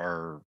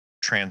are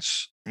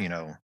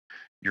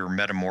you're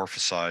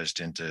metamorphosized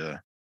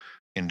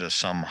into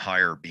some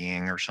higher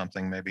being or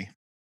something maybe.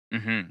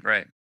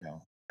 right, Yeah.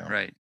 Yeah.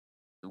 right.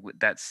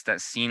 That's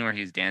that scene where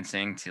he's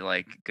dancing to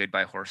like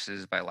 "Goodbye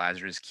Horses" by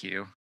Lazarus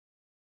Q.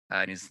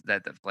 And he's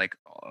like,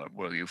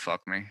 "Will you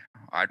fuck me?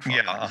 I'd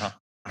Yeah. fuck you." Uh-huh.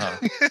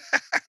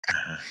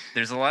 Uh-huh.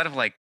 There's a lot of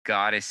like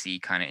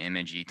goddessy kind of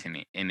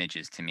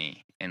images to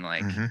me, and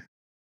like Hmm.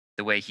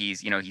 the way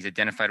he's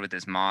identified with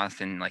this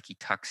moth, and like he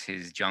tucks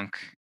his junk,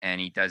 and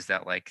he does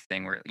that like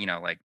thing where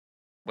like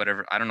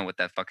whatever, I don't know what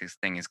that fuck is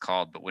thing is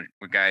called, but where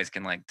guys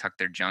can like tuck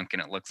their junk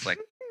and it looks like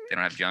they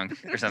don't have junk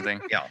or something.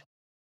 Yeah.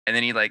 And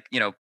then he like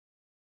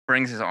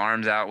brings his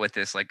arms out with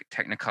this like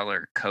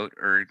technicolor coat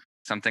or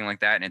something like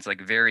that, and it's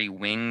like very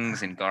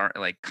wings and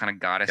like kind of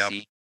Yep.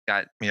 goddessy.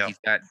 got Yep. He's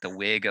got the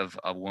wig of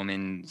a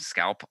woman's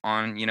scalp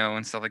on,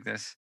 and stuff like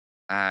this.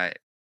 uh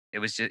it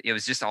was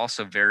just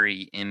also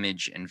very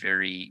image and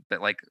very,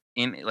 but like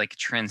like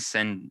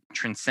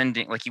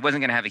transcending, like he wasn't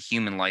going to have a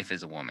human life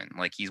as a woman.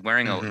 Like he's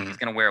Mhm. going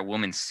to wear a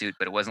woman's suit,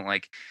 but it wasn't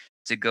like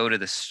to go to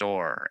the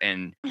store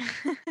and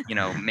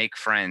make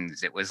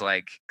friends. It was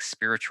like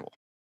spiritual.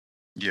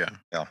 Yeah.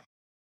 Yeah.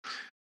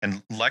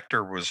 And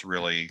Lecter was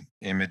really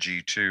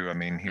imagey too. I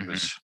mean, he Hmm.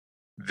 was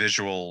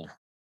visual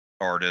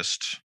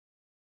artist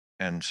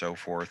and so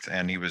forth,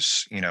 and he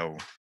was,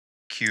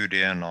 cued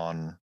in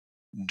on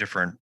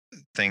different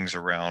things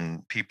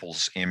around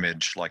people's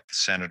image, like the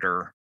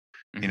senator.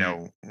 you Mhm.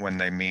 know, when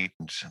they meet,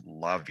 and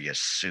love your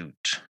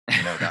suit,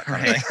 you know, that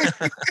kind Right. of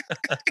thing.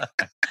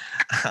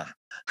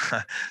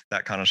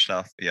 That kind of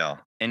stuff. Yeah.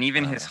 And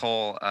even his Uh,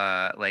 whole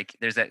like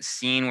there's that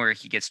scene where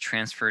he gets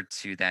transferred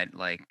to that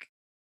like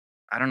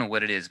I don't know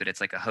what it is, but it's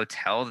like a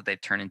hotel that they've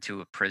turned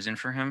into a prison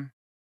for him.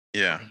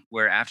 Yeah.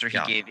 Where after he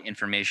yeah. gave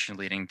information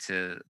leading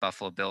to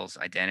Buffalo Bill's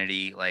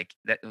identity, like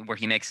that where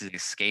he makes his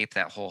escape,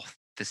 that whole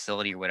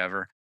facility or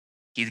whatever,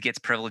 he gets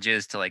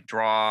privileges to like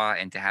draw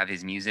and to have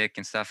his music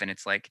and stuff. And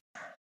it's like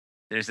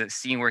there's a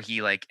scene where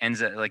he like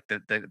ends up like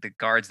the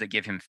guards that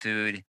give him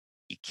food,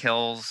 he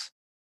kills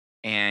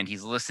and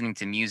he's listening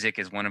to music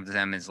as one of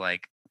them is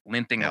like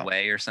limping Yeah.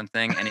 away or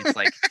something. And it's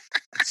like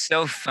it's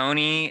so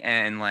phony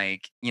and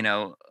like, you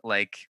know,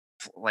 like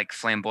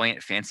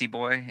flamboyant fancy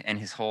boy and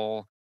his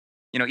whole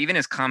you know, even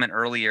his comment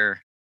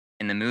earlier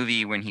in the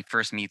movie when he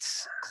first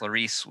meets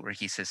Clarice, where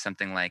he says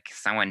something like,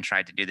 "Someone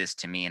tried to do this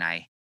to me, and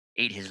I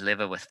ate his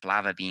liver with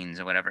flava beans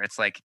or whatever." It's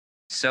like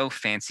so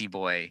fancy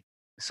boy,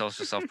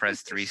 Social Self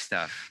Pres 3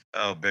 stuff.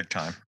 Oh, big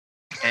time.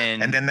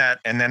 And And then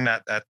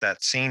that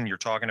scene you're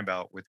talking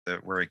about with the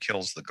where he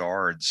kills the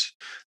guards,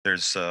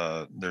 there's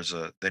a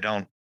they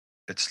don't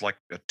it's like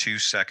a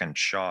 2-second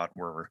shot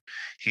where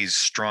he's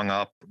strung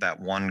up that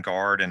one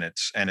guard, and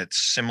it's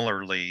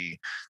similarly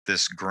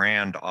this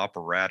grand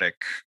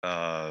operatic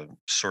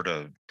sort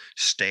of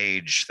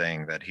stage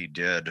thing that he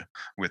did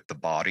with the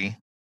body.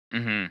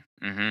 yeah,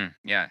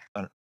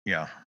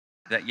 Yeah.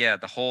 yeah,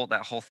 that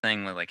whole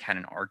thing like had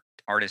an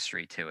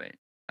artistry to it.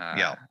 Uh,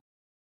 Yeah.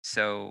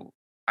 so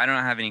I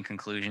don't have any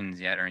conclusions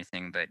yet or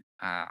anything, but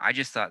I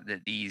just thought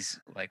that these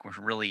like were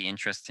really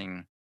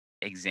interesting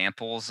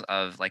examples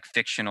of like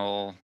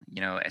fictional,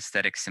 you know,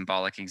 aesthetic,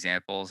 symbolic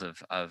examples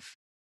of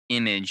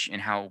image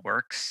and how it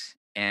works.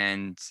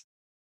 And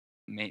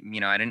you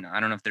know, I don't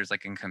know if there's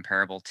like a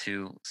comparable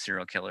to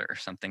serial killer or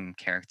something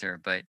character,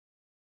 but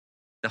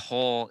the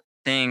whole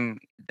thing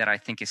that I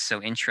think is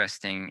so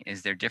interesting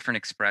is their different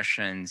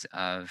expressions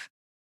of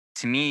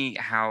to me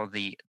how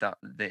the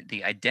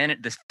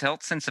identity the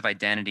felt sense of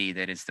identity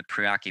that is the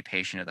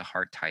preoccupation of the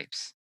heart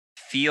types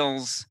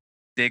feels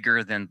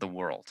bigger than the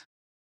world,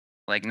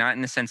 like not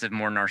in the sense of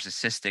more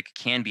narcissistic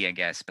can be I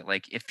guess, but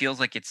like it feels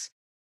like it's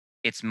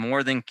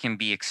more than can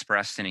be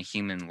expressed in a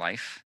human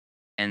life,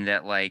 and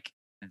that like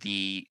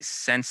the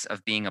sense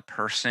of being a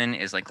person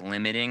is like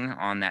limiting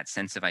on that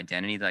sense of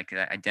identity, like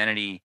that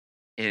identity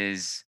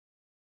is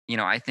you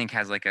know, I think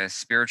has like a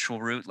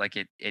spiritual root. Like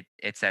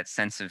it's that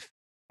sense of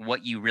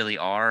what you really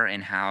are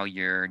and how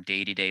your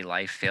day-to-day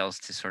life fails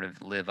to sort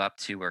of live up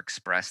to or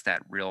express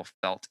that real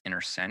felt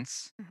inner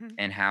sense. Mhm.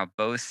 And how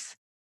both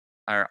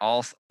are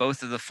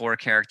both of the four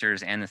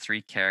characters and the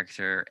three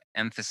character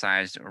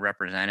emphasized or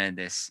represented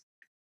this,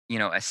 you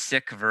know, a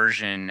sick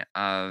version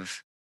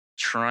of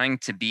trying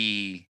to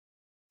be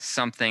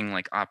something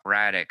like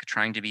operatic,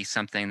 trying to be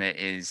something that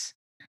is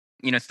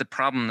you know, it's the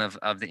problem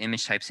of the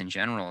image types in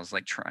general is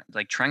like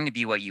trying to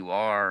be what you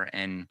are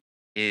and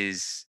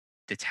is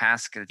the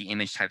task that the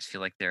image types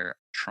feel like they're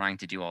trying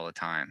to do all the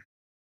time.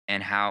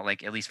 And how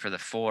like at least for the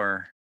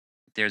four,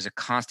 there's a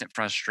constant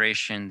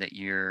frustration that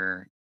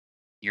your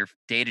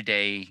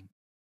day-to-day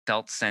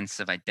felt sense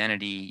of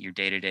identity, your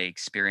day-to-day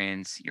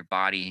experience, your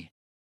body,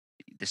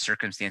 the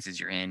circumstances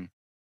you're in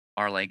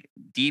are like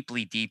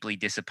deeply, deeply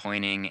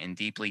disappointing and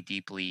deeply,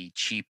 deeply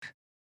cheap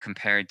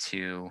compared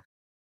to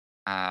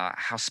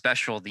how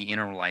special the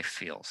inner life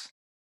feels.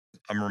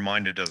 I'm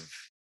reminded of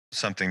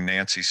something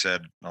Nancy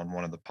said on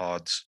one of the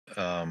pods.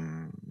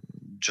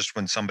 Just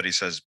when somebody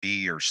says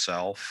be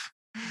yourself,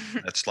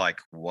 it's like,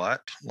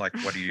 what? Like,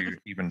 what are you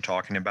even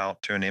talking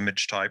about to an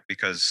image type?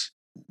 Because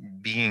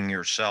being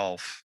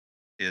yourself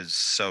is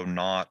so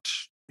not,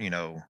 you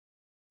know,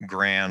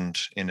 grand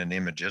in an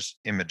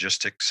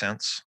imagistic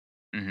sense.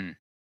 Hmm.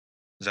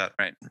 Is that,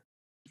 Right.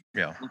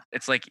 yeah.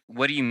 It's like,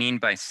 what do you mean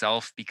by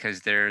self?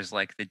 Because there's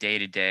like the day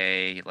to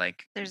day,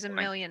 like There's a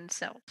going- million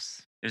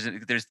selves. there's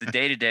the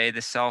day to day,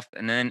 the self,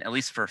 and then at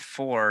least for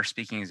four,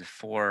 speaking as a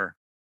four,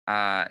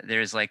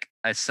 there's like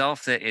a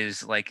self that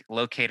is like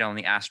located on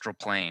the astral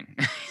plane.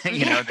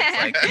 You know, that's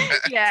like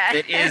yeah.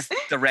 it is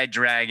the red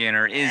dragon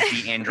or is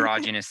the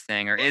androgynous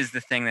thing or is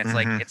the thing that's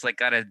like Mhm. it's like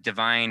got a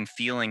divine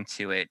feeling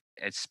to it,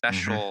 a Mhm.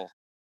 special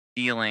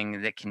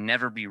feeling that can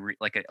never be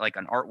like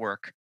an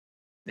artwork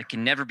that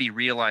can never be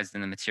realized in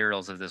the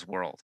materials of this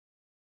world.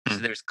 So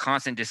Hmm. there's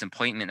constant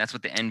disappointment. That's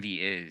what the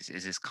envy is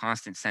this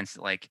constant sense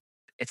that like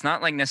it's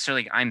not like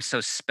necessarily I'm so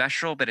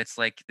special, but it's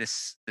like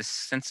this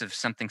sense of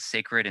something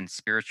sacred and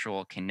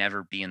spiritual can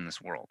never be in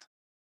this world.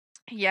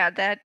 Yeah,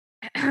 that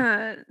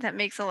that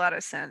makes a lot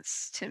of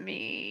sense to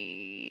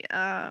me.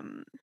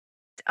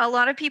 A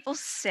lot of people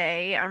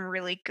say I'm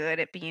really good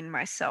at being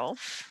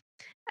myself,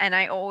 and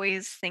I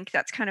always think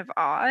that's kind of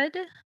odd.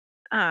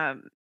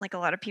 Like a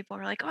lot of people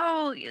are like,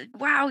 "Oh,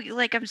 wow,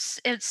 like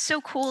it's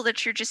so cool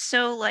that you're just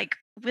so like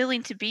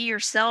willing to be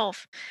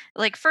yourself,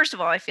 like, first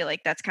of all, I feel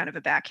like that's kind of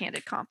a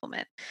backhanded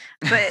compliment.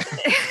 But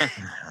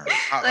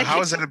like,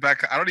 How is that a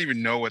back? I don't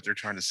even know what they're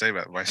trying to say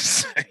by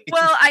saying.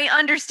 well, I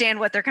understand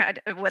what they're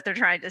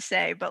trying to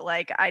say, but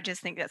like I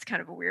just think that's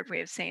kind of a weird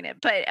way of saying it.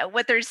 But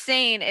what they're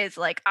saying is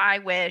like I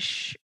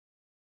wish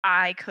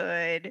I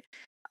could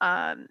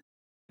um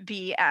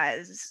be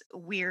as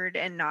weird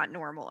and not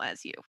normal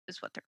as you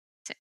is what they're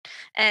saying.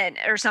 And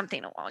or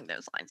something along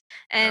those lines.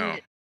 Oh,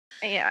 And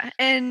yeah,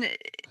 and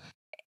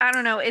I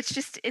don't know, it's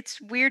just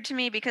it's weird to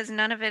me because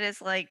none of it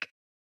is like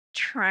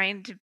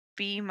trying to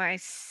be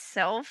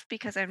myself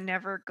because I'm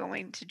never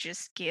going to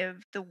just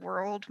give the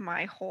world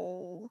my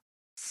whole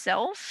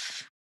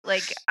self.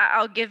 Like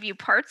I'll give you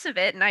parts of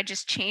it and I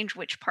just change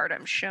which part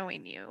I'm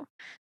showing you.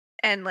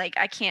 And like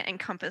I can't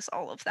encompass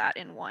all of that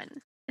in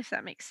one, if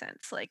that makes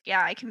sense. Like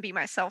yeah, I can be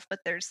myself, but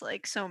there's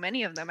like so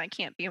many of them I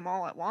can't be them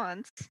all at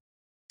once.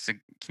 So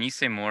can you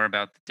say more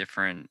about the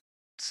different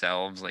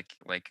selves? Like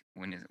I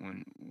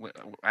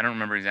don't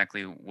remember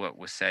exactly what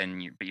was said,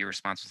 but your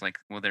response was like,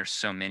 "Well, there's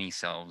so many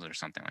selves" or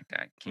something like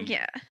that. Can you?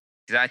 Yeah.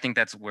 Because I think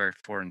that's where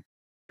 4 and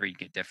 3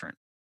 get different.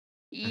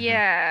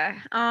 Yeah.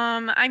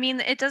 I mean,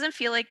 it doesn't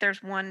feel like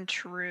there's one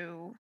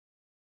true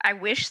I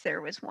wish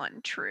there was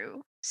one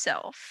true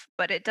self,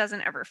 but it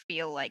doesn't ever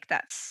feel like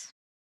that's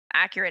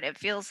accurate. It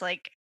feels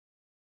like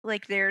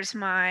there's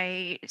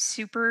my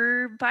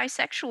super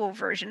bisexual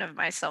version of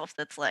myself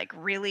that's like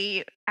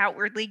really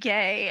outwardly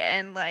gay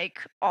and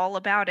like all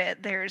about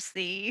it. There's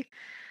the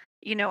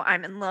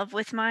I'm in love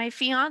with my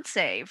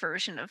fiance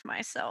version of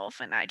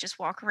myself and I just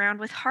walk around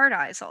with hard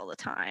eyes all the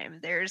time.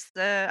 There's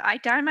the I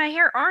dye my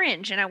hair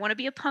orange and I want to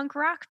be a punk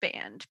rock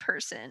band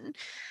person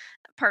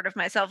part of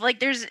myself. Like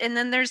there's and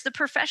then there's the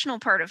professional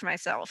part of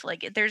myself.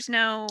 Like there's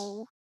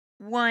no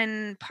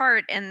one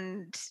part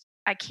and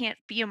I can't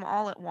be them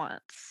all at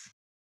once.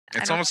 I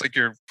it's don't almost like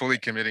you're fully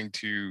committing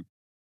to.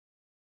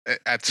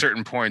 At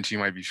certain points, you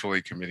might be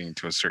fully committing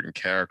to a certain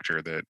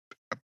character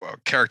a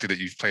character that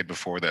you've played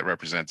before that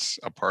represents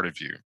a part of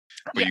you,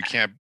 but yeah. you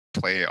can't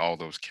play all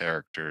those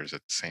characters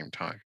at the same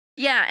time.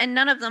 Yeah, and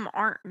none of them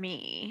aren't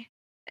me.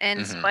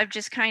 And so Hmm. I've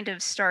just kind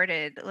of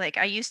started like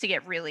I used to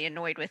get really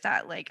annoyed with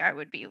that. Like I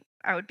would be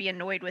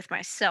annoyed with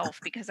myself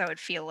because I would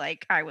feel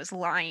like I was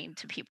lying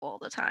to people all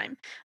the time.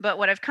 But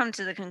what I've come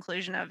to the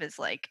conclusion of is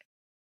like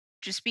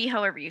just be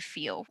however you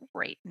feel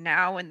right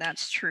now and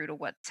that's true to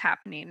what's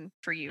happening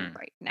for you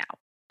right now.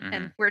 Mm-hmm.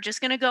 And we're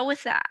just going to go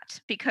with that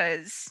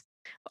because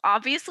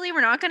obviously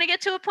we're not going to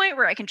get to a point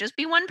where I can just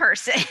be one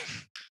person.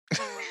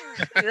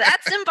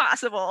 That's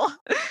impossible.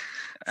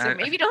 So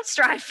maybe don't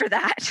strive for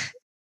that.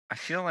 I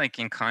feel like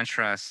in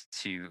contrast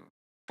to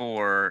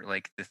 4,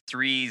 like the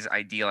 3's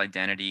ideal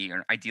identity,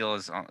 or ideal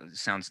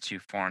sounds too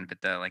foreign,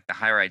 but the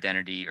higher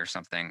identity or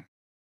something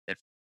that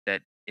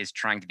that is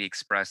trying to be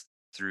expressed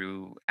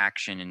through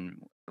action in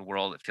the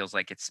world, it feels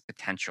like it's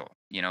potential.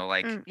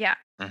 Like, Yeah.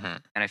 Hmm.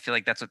 and I feel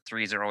like that's what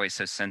 3's are always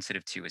so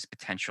sensitive to is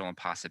potential and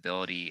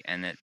possibility,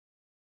 and that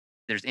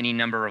there's any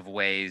number of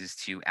ways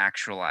to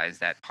actualize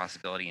that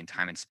possibility in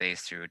time and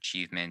space through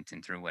achievement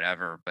and through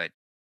whatever. But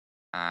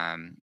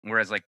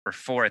whereas like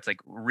before, it's like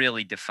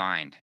really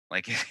defined,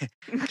 like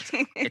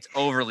it's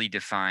overly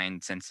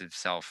defined sense of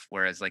self.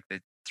 Whereas like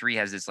the 3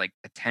 has this like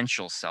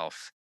potential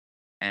self,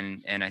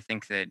 and I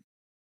think that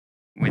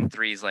when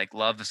 3's like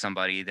love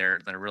somebody, they're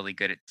really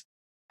good at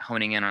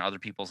honing in on other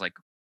people's like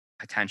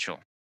potential.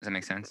 Does that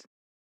make sense?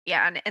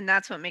 Yeah, and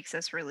that's what makes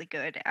us really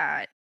good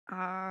at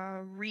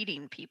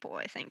reading people,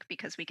 I think,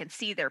 because we can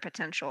see their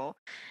potential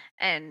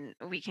and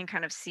we can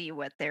kind of see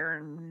what they're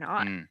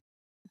not Mm.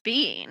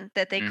 being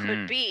that they could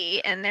Hmm.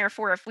 be. And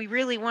therefore, if we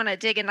really want to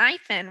dig a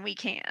knife in, we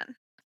can.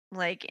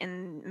 Like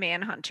in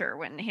Manhunter,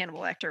 when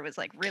Hannibal Lecter was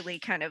like really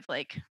kind of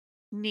like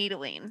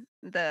needling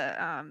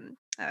the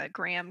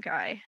Graham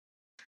guy.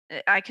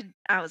 I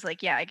was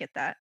like, yeah, I get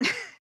that.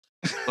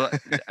 Well,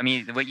 I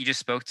mean, what you just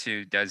spoke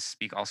to does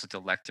speak also to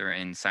Lecter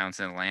in Silence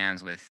of the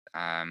Lambs with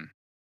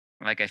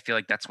like I feel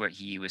like that's what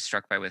he was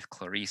struck by with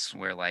Clarice,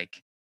 where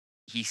like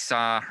he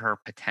saw her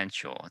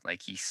potential.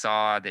 Like he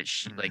saw that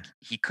Mm.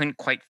 he couldn't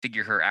quite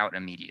figure her out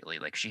immediately.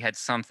 Like she had a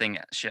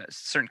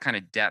certain kind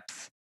of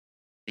depth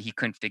that he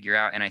couldn't figure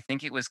out. And I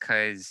think it was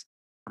because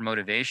her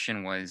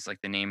motivation was like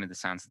the name of the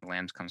Silence of the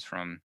Lambs comes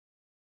from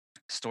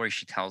a story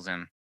she tells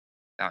him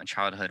about in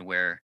childhood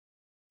where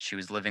she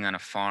was living on a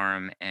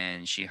farm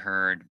and she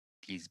heard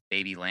these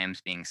baby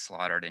lambs being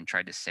slaughtered and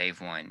tried to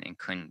save one and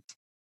couldn't.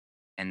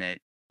 And that,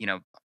 you know,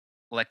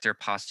 Lecter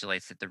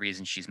postulates that the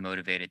reason she's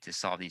motivated to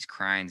solve these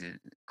crimes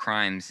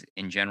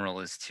in general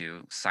is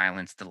to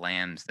silence the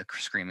lambs, the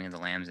screaming of the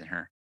lambs in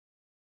her.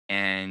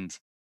 And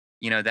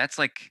that's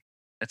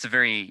a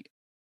very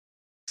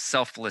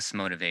selfless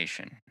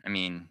motivation. I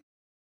mean,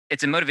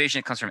 it's a motivation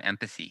that comes from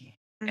empathy.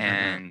 Mhm. Mhm.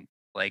 And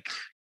like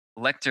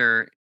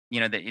Lecter,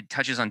 that it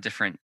touches on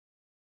different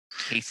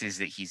cases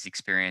that he's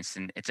experienced,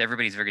 and it's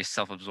everybody's very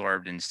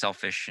self-absorbed and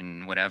selfish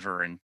and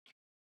whatever. And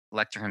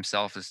Lecter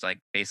himself is like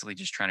basically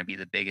just trying to be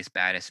the biggest,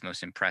 baddest,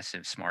 most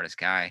impressive, smartest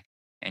guy.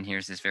 And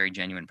here's this very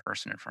genuine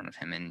person in front of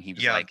him. And he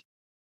was Yeah, like,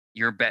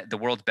 the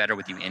world's better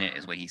with you in it,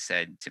 is what he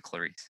said to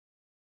Clarice.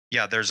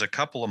 Yeah, there's a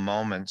couple of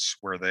moments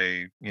where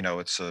they,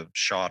 it's a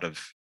shot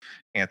of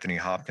Anthony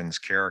Hopkins'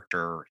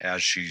 character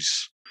as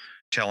she's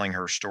telling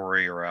her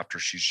story or after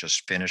she's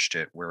just finished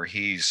it, where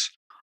he's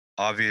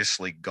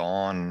obviously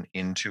gone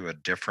into a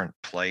different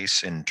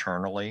place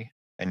internally,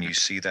 and you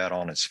see that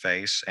on his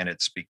face, and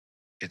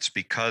it's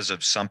because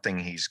of something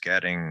he's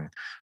getting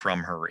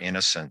from her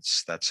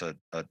innocence. That's a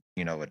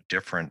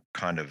different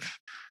kind of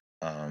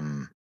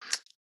um,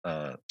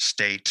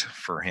 state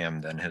for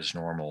him than his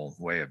normal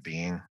way of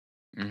being.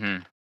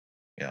 Mm-hmm.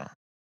 Yeah.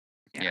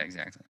 Yeah. Yeah,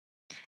 exactly.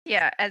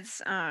 Yeah,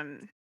 as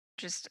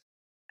just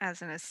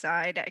as an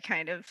aside, I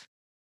kind of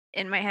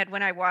in my head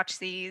when I watch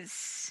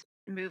these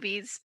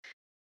movies,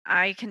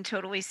 I can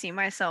totally see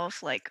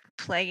myself like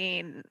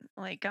playing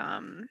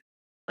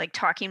like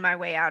talking my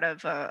way out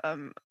of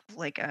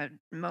like a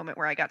moment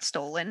where I got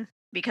stolen,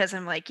 because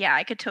I'm like, yeah,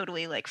 I could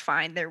totally like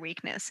find their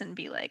weakness and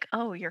be like,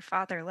 "Oh, your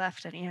father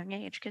left at a young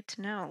age. Good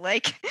to know."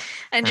 Like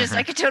and just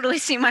I Mhm. could totally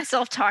see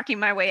myself talking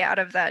my way out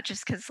of that,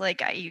 just cuz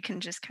like you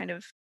can just kind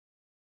of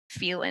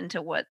feel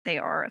into what they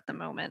are at the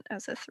moment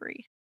as a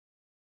 3.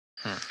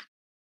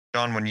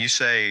 John, when you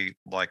say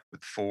like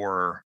with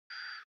four,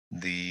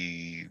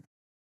 the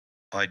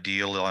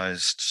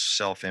idealized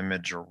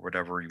self-image or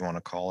whatever you want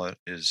to call it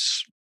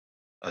is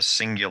a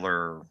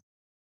singular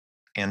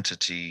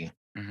entity,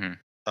 Mm-hmm.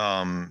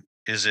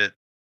 is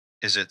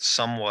it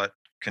somewhat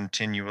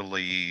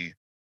continually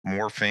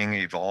morphing,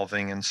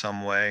 evolving in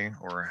some way,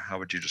 or how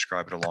would you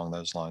describe it along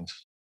those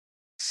lines?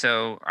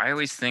 So I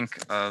always think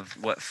of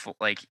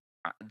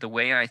the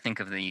way I think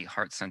of the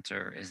heart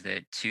center is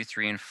that 2,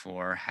 3, and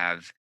 4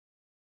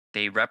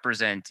 they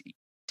represent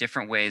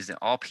different ways that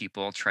all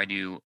people try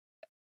to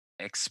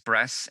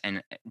express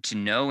and to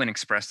know and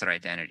express their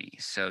identity.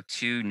 So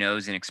 2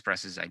 knows and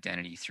expresses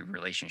identity through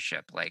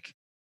relationship. Like,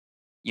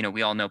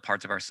 we all know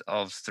parts of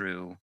ourselves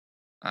through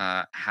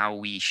how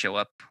we show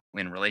up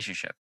in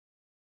relationship.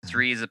 Mhm.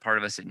 3 is a part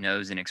of us that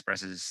knows and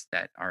expresses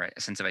that our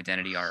sense of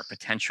identity, our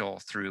potential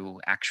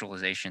through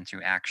actualization,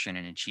 through action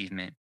and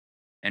achievement.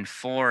 And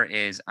 4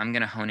 is I'm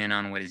going to hone in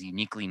on what is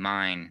uniquely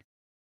mine,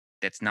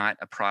 that's not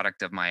a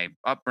product of my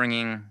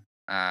upbringing,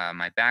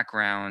 my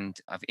background,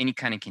 of any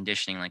kind of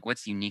conditioning, like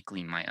what's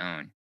uniquely my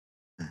own.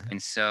 Mhm.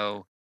 And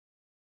so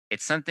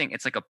it's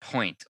like a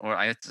point, or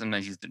I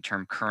sometimes use the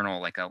term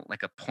kernel, like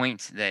a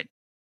point that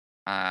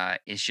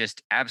is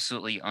just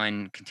absolutely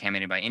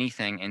uncontaminated by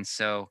anything. And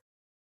so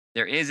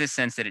there is a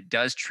sense that it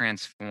does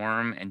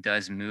transform and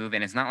does move,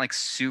 and it's not like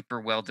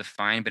super well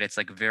defined, but it's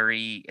like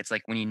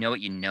when you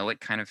know it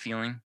kind of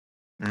feeling.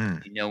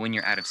 Mm. You know when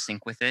you're out of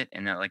sync with it,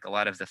 and that like a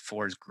lot of the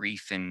four's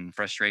grief and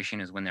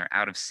frustration is when they're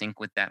out of sync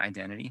with that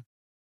identity.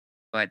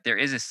 But there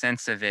is a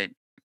sense of it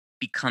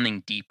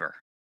becoming deeper.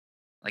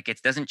 Like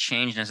it doesn't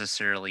change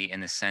necessarily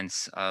in the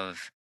sense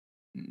of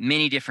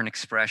many different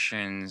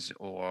expressions,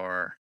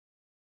 or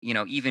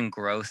even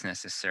growth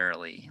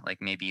necessarily,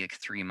 like maybe like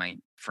 3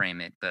 might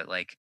frame it, but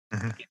like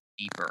Mhm. it gets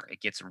deeper,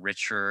 it gets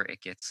richer,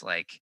 it gets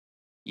like,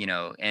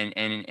 and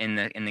in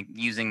the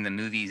using the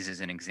movies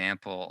as an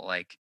example,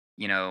 like,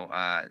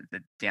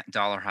 the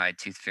Dollarhide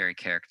Tooth Fairy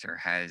character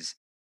has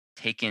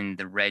taken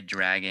the red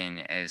dragon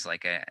as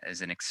like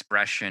as an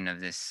expression of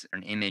this,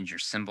 an image or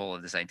symbol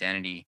of this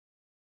identity,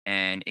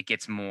 and it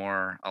gets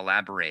more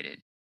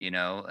elaborated,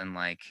 and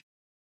like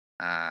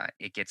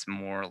it gets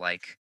more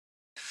like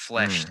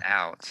fleshed Mm.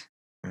 out,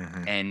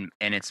 Mhm. and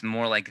it's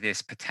more like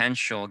this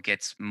potential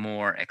gets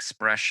more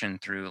expression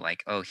through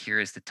like, oh, here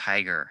is the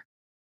tiger,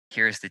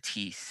 here's the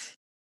teeth,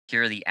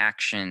 here are the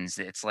actions.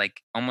 It's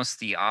like almost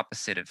the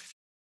opposite of,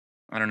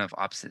 I don't know if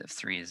opposite of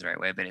 3 is the right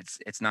way, but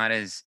it's not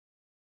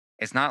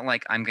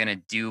like I'm going to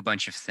do a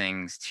bunch of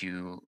things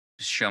to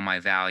show my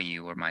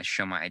value or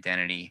show my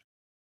identity.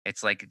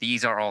 It's like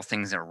these are all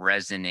things that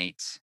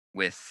resonate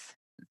with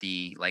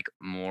the like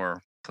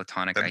more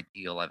platonic That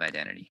ideal of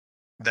identity.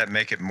 that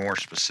make it more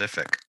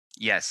specific.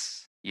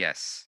 Yes,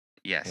 yes,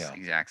 yes, Yeah.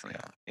 exactly.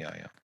 Yeah. Yeah.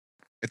 Yeah.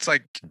 It's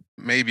like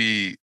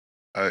maybe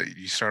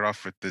you start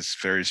off with this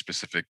very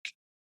specific,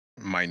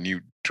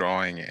 minute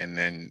drawing, and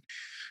then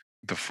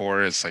the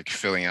four is like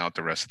filling out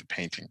the rest of the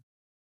painting.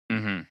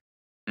 Mhm.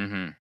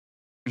 Mhm.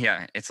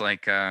 Yeah, it's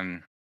like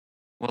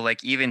well,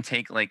 like even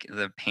take like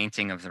the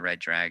painting of the red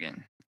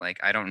dragon. Like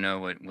I don't know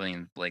what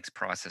William Blake's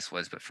process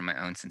was, but from my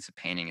own sense of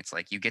painting, it's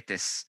like you get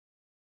this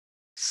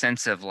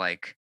sense of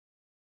like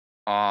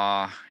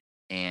awe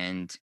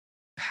and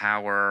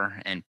power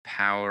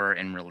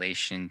in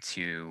relation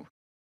to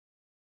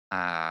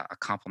a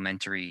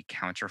complementary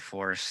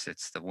counterforce.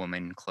 It's the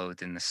woman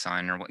clothed in the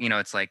sun, or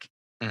it's like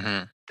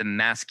Mm-hmm. the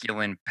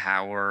masculine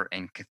power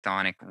and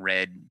chthonic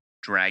red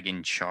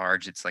dragon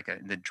charge. It's like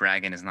the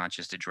dragon is not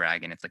just a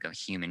dragon; it's like a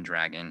human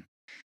dragon,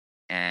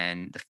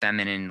 and the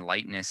feminine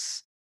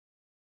lightness.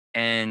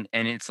 And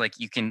it's like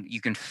you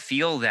can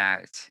feel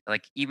that,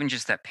 like even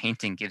just that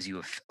painting gives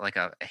you like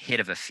a hit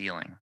of a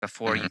feeling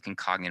before Mm-hmm. you can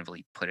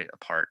cognitively put it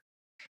apart.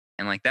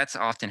 And like that's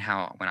often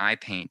how when I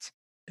paint,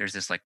 there's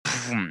this like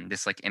boom,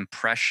 this like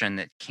impression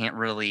that can't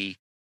really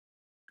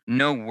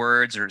no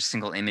words or a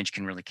single image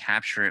can really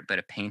capture it, but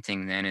a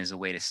painting then is a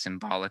way to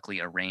symbolically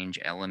arrange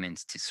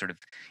elements to sort of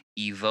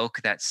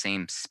evoke that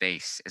same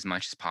space as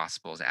much as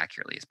possible, as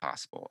accurately as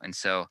possible. And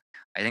so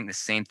I think the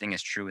same thing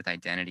is true with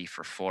identity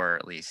for four,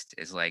 at least,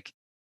 is like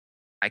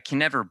I can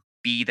never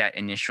be that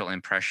initial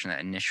impression, that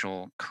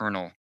initial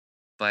kernel,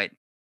 but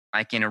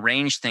I can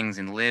arrange things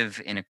and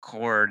live in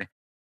accord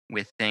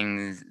with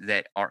things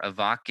that are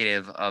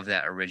evocative of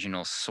that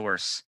original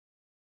source.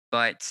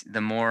 But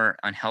the more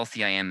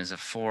unhealthy I am as a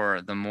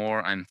four, the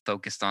more I'm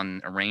focused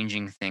on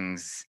arranging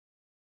things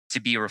to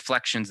be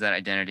reflections of that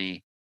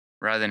identity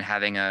rather than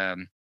having a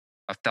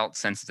felt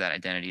sense of that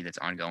identity that's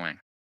ongoing.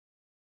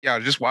 Yeah,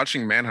 just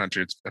watching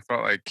Manhunter, I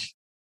felt like,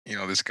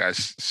 this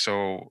guy's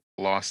so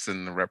lost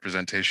in the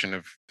representation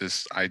of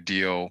this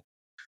ideal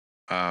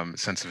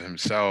sense of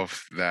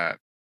himself that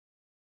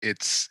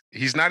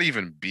he's not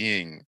even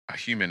being a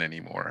human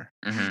anymore.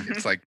 Hmm.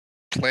 It's like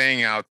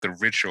playing out the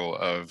ritual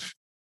of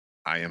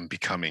I am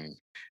becoming,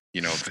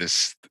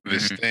 this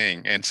Hmm.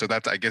 thing. And so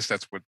I guess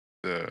that's what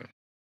the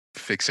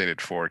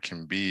fixated for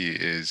can be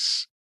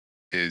is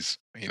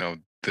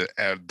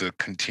the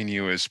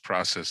continuous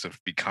process of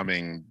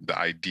becoming the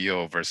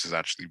ideal versus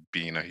actually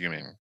being a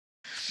human.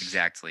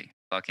 Exactly.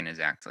 Fucking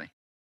exactly.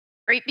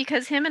 Right,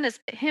 because him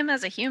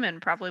as a human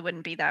probably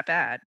wouldn't be that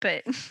bad,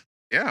 but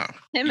Yeah.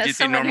 him You as just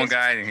be a someone normal who's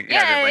guy,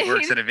 yeah, that like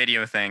works yeah, at a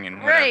video thing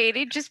and whatever. right,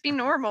 he'd just be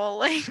normal.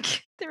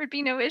 Like there would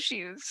be no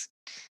issues.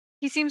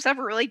 He seems to have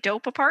a really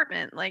dope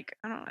apartment. Like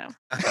I don't know.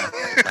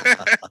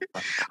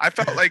 I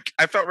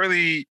felt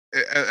really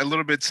a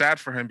little bit sad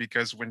for him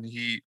because when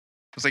he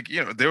was like,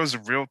 there was a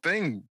real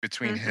thing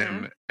between Mhm.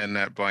 him and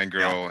that blind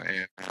girl,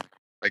 and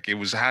like it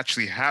was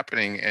actually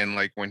happening. And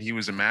like when he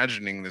was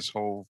imagining this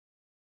whole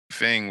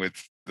thing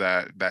with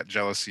that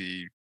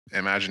jealousy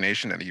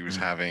imagination that he was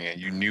Mm. having, and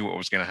you knew what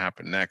was going to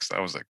happen next, I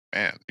was like,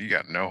 man, you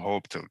got no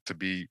hope to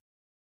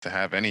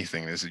have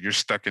anything. You're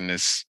stuck in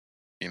this,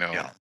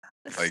 Yeah.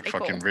 The like cycle.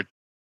 fucking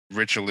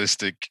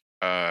ritualistic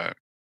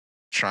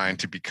trying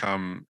to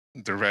become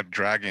the red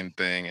dragon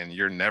thing, and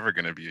you're never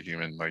going to be a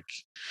human. Like,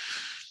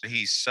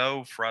 He's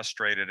so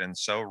frustrated and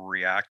so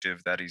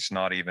reactive that he's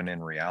not even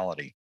in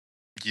reality.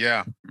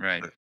 yeah,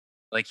 Right.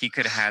 Like he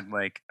could have had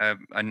like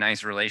a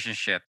nice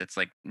relationship that's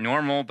like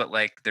normal, but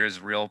like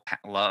there's real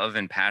love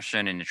and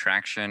passion and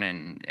attraction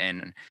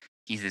and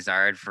he's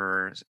desired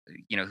for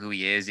who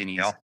he is and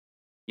he's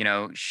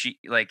Yeah. she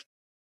like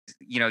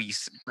you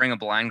bring a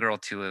blind girl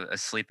to a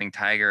sleeping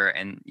tiger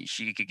and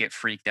she could get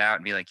freaked out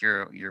and be like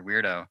you're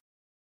weirdo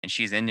and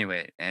she's into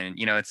it and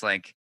it's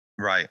like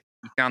Right.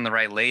 you found the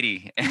right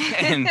lady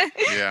and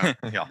yeah.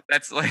 Yeah.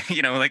 that's like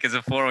like as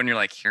a four when you're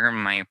like here are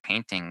my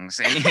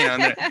paintings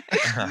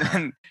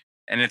and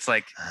and it's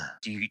like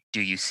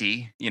do you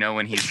see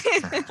when he's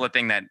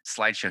flipping that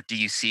slideshow, do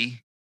you see?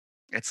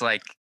 It's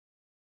like,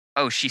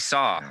 oh, she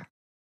saw.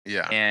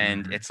 Yeah.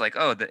 And Mhm. it's like,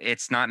 oh,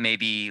 it's not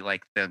maybe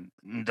like the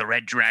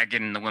red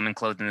dragon and the woman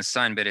clothed in the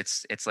sun, but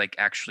it's like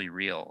actually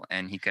real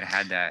and he could have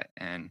had that.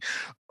 And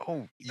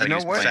Oh, you But he know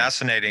was what? playing.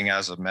 Fascinating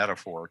as a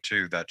metaphor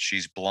too, that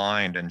she's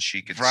blind and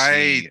she could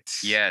Right.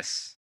 see.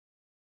 yes,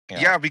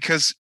 Yeah,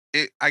 because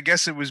I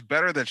guess it was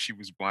better that she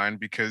was blind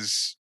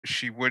because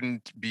she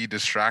wouldn't be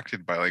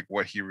distracted by like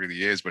what he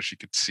really is, but she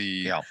could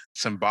see Yeah.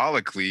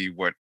 symbolically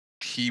what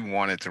he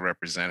wanted to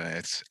represent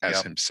as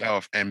Yep.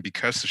 himself. And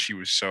because she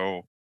was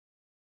so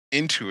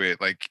into it,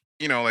 like,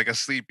 like a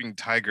sleeping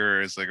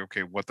tiger is like,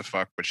 okay, what the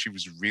fuck? But she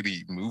was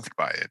really moved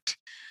by it.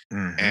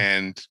 Mhm.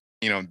 And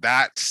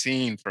that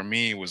scene for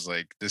me was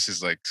like, this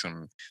is like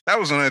that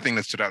was another thing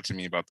that stood out to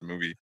me about the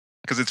movie,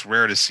 because it's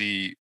rare to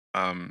see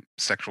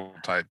sexual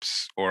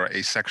types or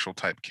asexual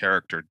type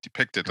character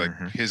depicted. Like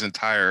Mhm. his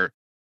entire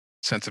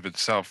sense of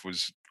itself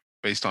was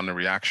based on the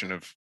reaction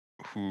of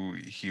who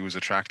he was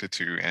attracted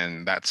to.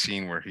 And that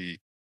scene where he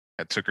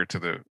had took her to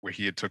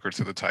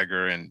the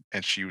tiger, and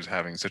she was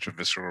having such a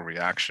visceral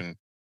reaction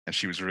and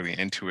she was really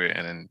into it.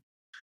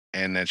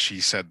 And then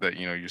she said that,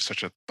 you're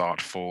such a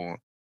thoughtful,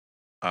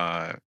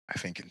 I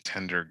think, and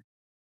tender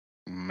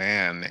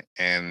man.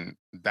 And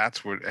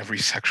that's what every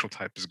sexual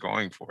type is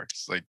going for.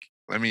 It's like,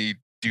 let me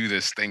do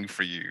this thing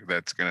for you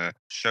that's gonna,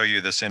 Show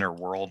you this inner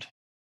world.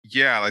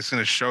 yeah, like, it's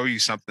gonna show you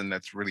something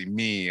that's really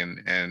me,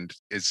 and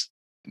it's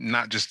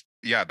not just,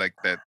 yeah, like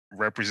that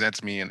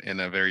represents me in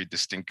a very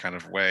distinct kind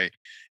of way.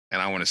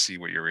 And I want to see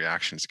what your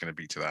reaction is going to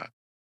be to that.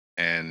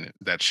 And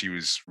that she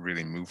was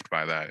really moved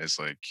by that is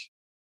like,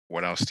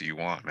 what else do you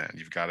want, man?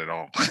 You've got it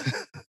all.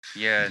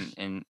 yeah,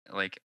 and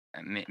like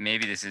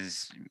maybe this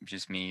is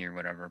just me or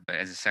whatever, but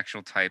as a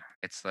sexual type,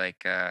 it's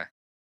like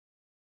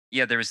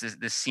yeah, there was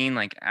this scene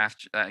like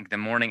after like the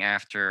morning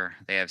after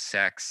they have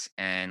sex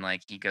and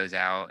like he goes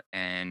out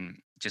and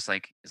just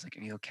like is like,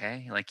 are you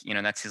okay? Like,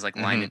 that's his like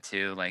line Mhm.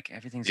 too. Like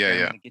everything's Yeah, good. I'm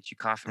yeah. gonna get you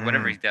coffee.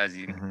 Whatever he Mm. does,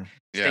 you Mhm.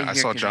 stay Yeah, I here.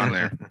 saw 'Cause John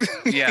there.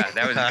 yeah,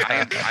 that was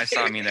I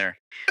saw me there.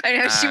 I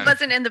know she Um,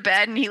 wasn't in the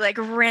bed and he like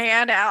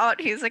ran out.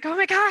 He's like, oh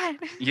my God.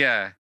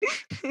 Yeah.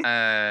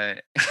 Uh,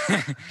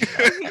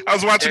 I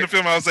was watching the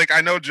film. I was like,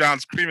 I know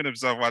John's creaming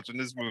himself watching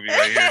this movie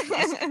right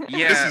here.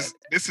 yeah.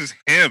 This is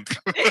him.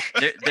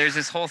 There's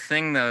this whole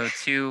thing though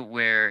too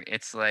where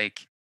it's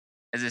like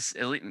as this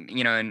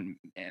and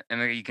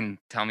maybe you can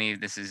tell me if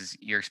this is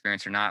your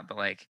experience or not, but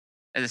like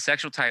as a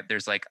sexual type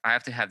there's like I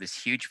have to have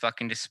this huge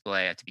fucking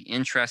display. I have to be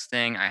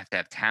interesting, I have to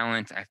have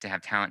talent, I have to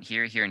have talent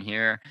here and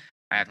here.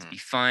 I have to be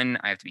fun,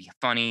 I have to be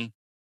funny,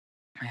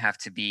 I have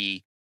to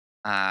be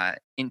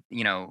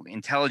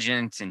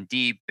intelligent and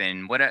deep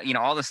and what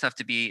all the stuff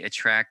to be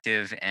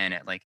attractive and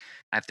like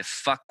I have to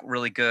fuck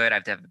really good, I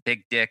have to have a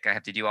big dick, I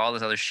have to do all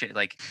this other shit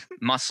like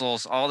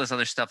muscles, all this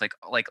other stuff,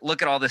 like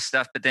look at all this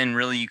stuff, but then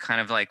really you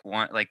kind of like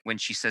want like when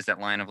she says that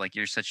line of like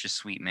you're such a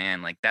sweet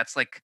man, like that's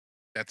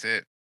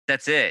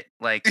That's it,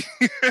 like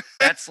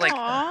that's like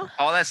Aw.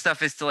 all that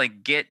stuff is to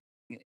like get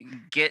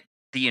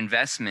the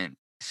investment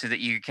so that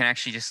you can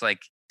actually just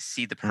like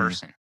see the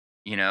person,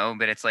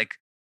 but it's like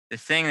the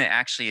thing that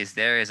actually is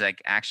there is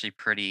like actually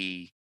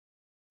pretty,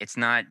 it's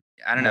not,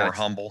 I don't know, More it's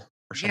humble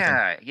or something.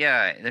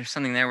 yeah, there's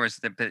something there where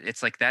but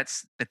it's like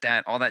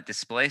that all that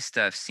display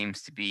stuff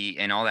seems to be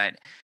and all that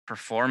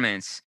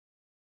performance,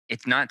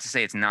 it's not to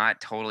say it's not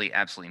totally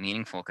absolutely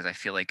meaningful because I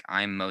feel like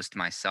I'm most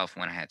myself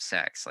when I have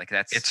sex, like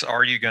that's It's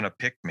are you gonna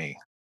pick me?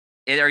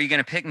 are you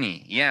gonna pick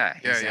me? Yeah,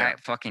 Yeah, yeah.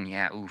 fucking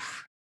yeah,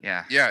 oof,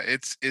 yeah. Yeah,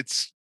 it's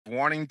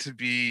wanting to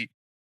be,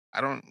 I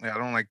don't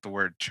like the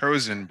word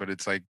chosen, but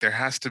it's like there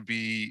has to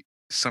be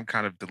some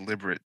kind of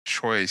deliberate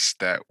choice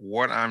that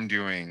what I'm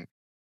doing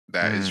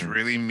that is Mm.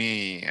 really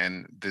me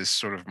and this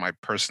sort of my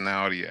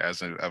personality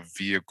as a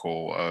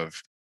vehicle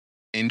of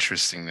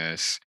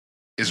interestingness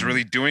is Mm.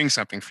 really doing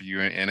something for you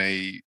in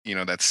a,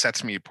 that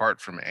sets me apart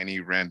from any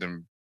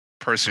random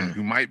person Mm.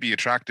 who might be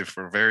attractive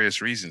for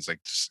various reasons. Like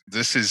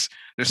there's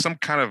some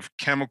kind of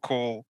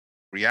chemical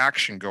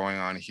reaction going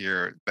on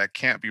here that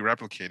can't be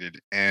replicated,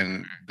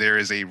 and there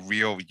is a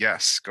real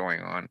yes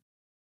going on.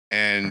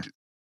 And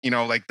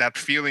like that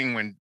feeling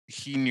when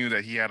he knew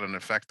that he had an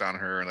effect on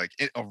her, like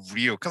a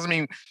real, because I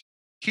mean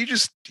he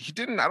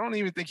didn't, I don't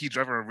even think he'd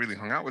ever really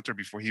hung out with her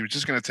before. He was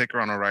just going to take her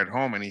on a ride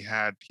home, and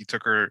he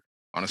took her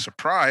on a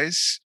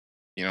surprise.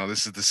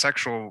 This is the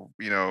sexual,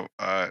 I'm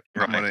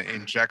going Right. to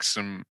inject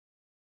some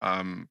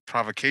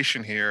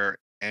provocation here,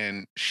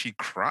 and she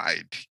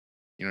cried.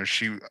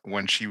 She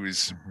when she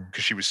was, Mhm.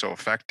 because she was so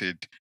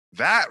affected.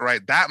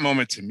 That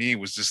moment to me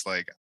was just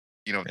like,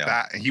 Yeah.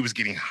 that, and he was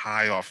getting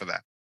high off of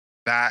that.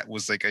 That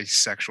was like a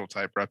sexual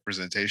type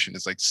representation.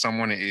 It's like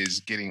someone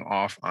is getting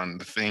off on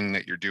the thing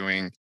that you're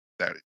doing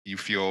that you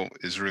feel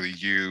is really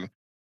you,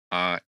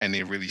 and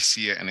they really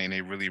see it, and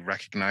they really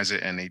recognize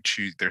it, and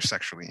they're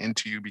sexually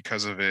into you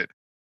because of it.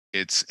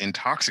 It's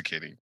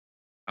intoxicating.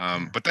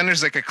 But then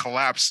there's like a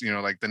collapse,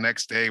 like the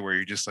next day where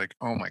you're just like,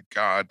 oh my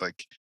God,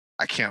 like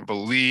I can't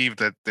believe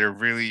that they're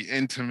really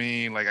into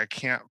me. Like I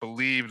can't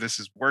believe this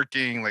is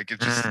working. Like it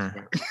just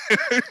Mm.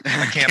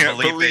 I I can't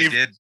believe they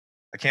did.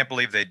 I can't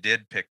believe they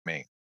did pick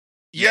me.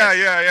 Yeah,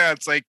 Yes. yeah.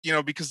 It's like,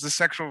 because the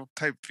sexual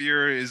type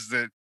fear is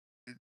that,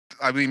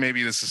 I mean,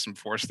 maybe this is some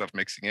force stuff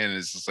mixing in,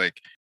 is just like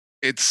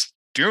it's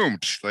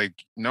doomed. Like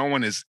no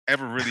one is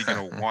ever really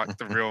gonna want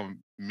the real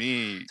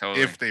me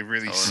Totally, if they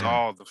really totally.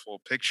 saw the full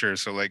picture.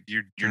 So like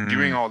you're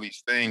doing Mm. all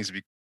these things,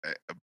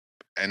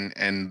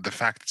 and the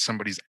fact that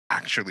somebody's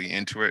actually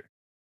into it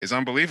is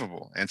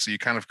unbelievable. And so you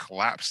kind of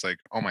collapse, like,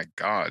 oh my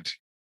God,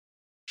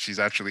 she's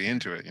actually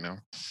into it.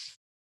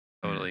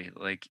 Totally.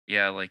 Like,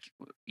 yeah, like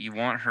you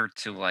want her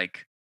to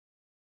like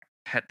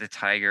pet the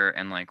tiger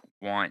and like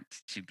want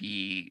to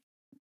be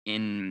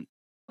in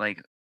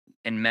like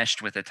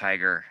enmeshed with the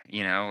tiger,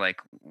 like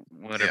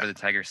whatever Yeah. the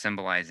tiger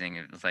symbolizing.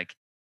 It was like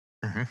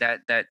Mhm.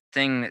 that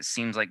thing that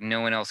seems like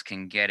no one else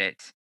can get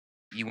it.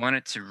 You want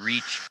it to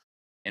reach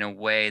in a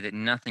way that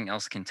nothing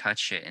else can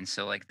touch it. And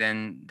so like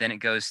then it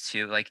goes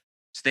to like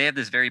so they have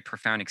this very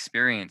profound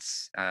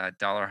experience,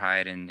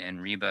 Dollarhide and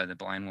Reba, the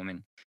blind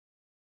woman,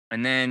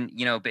 and then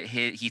but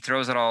he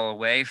throws it all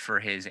away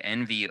for his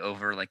envy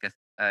over like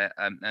a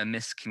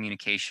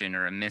miscommunication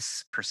or a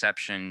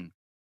misperception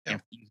Yeah.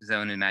 in his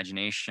own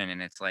imagination.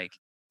 And it's like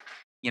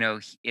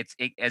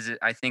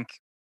I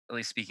think, at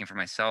least speaking for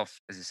myself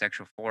as a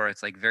sexual four,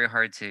 it's like very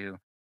hard to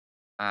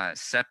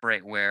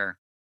separate where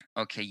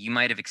okay, you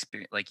might have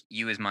experienced, like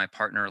you as my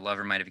partner or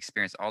lover might have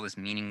experienced all this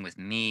meaning with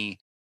me,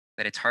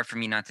 but it's hard for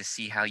me not to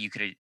see how you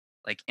could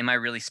like, am I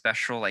really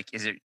special? Like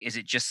is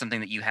it just something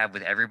that you have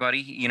with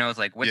everybody? It's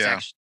like what's Yeah.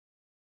 actually,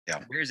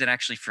 Yeah. where is it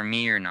actually for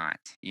me or not?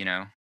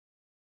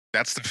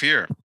 That's the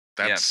fear.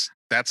 Yep.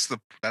 That's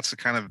the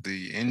kind of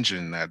the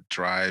engine that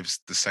drives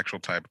the sexual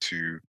type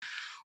to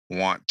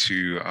want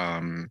to,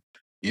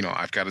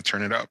 I've got to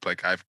turn it up.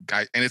 Like and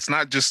it's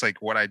not just like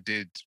what I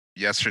did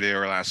yesterday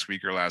or last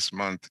week or last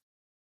month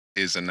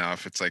is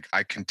enough. It's like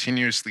I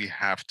continuously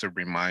have to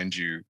remind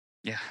you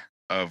Yeah.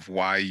 of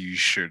why you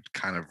should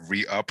kind of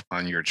re-up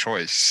on your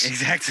choice.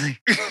 Exactly.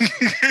 'Cause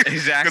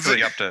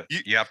Exactly.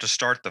 You have to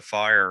start the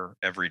fire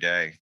every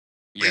day.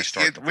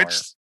 Restart the fire. which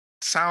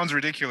sounds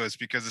ridiculous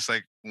because it's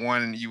like,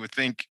 one, you would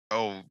think,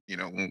 oh,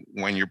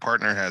 when your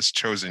partner has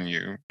chosen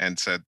you and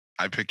said,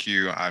 I pick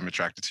you, I'm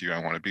attracted to you, I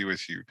want to be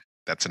with you,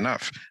 that's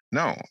enough.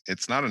 No,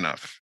 it's not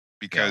enough,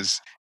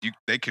 because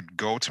they could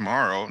go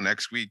tomorrow,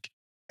 next week,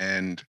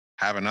 and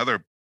have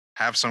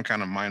some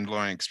kind of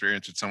mind-blowing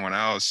experience with someone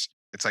else.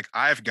 It's like,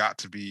 I've got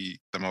to be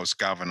the most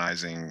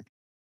galvanizing,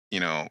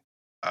 kind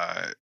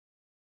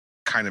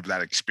of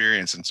that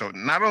experience. And so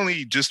not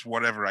only just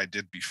whatever I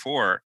did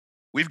before,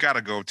 we've got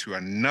to go to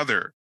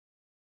another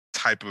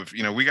type of,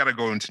 we got to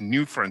go into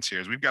new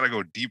frontiers. We've got to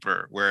go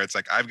deeper, where it's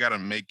like, I've got to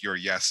make your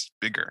yes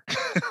bigger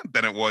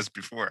than it was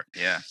before.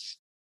 Yeah.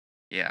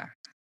 Yeah.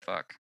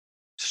 Fuck.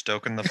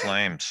 Stoking the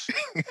flames.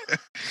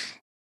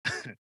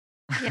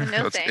 Yeah,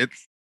 no So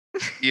thanks.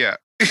 Yeah,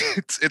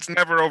 it's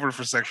never over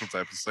for sexual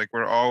types. It's like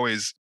we're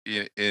always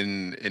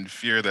in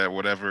fear that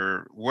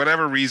whatever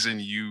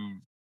reason you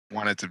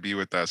wanted to be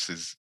with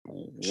us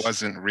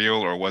wasn't real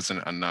or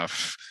wasn't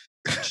enough.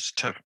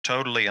 Just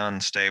totally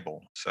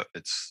unstable. So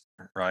it's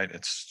right.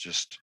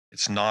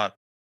 It's not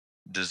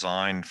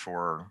designed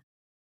for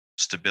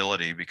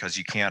stability, because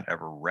you can't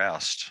ever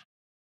rest.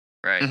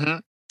 Right.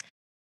 Mhm.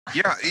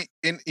 Yeah,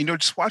 and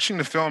just watching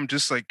the film,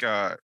 just like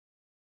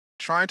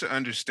trying to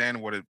understand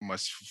what it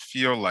must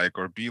feel like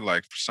or be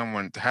like for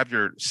someone to have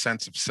your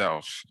sense of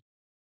self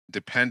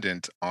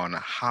dependent on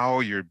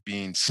how you're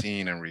being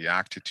seen and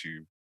reacted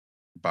to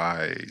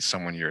by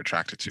someone you're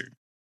attracted to.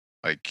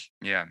 Like,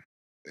 Yeah.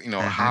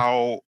 Mhm.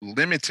 how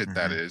limited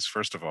that Mhm. is,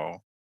 first of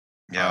all.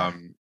 Yeah.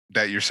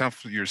 That your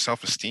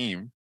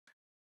self-esteem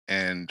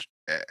and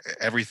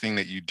everything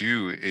that you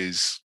do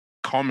is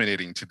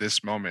culminating to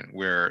this moment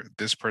where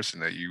this person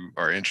that you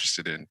are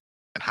interested in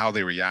and how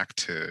they react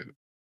to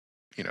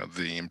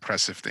the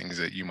impressive things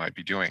that you might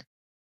be doing.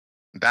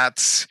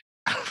 That's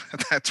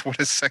that's what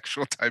a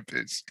sexual type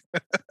is.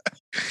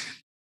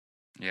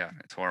 Yeah.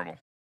 It's horrible.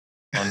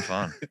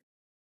 Fun.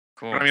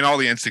 Cool. But I mean, all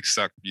the instincts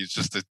suck. It's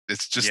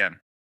just yeah.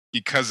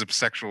 because of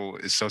sexual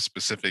is so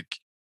specific.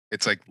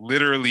 It's like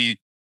literally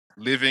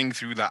living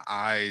through the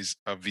eyes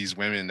of these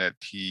women that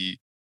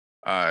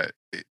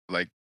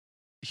like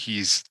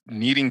he's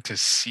needing to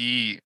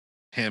see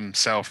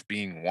himself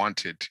being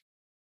wanted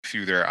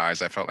through their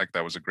eyes. I felt like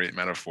that was a great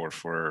metaphor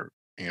for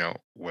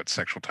what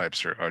sexual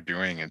types are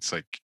doing. It's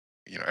like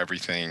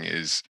everything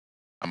is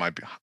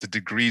the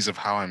degrees of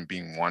how I'm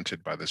being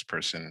wanted by this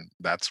person.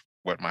 That's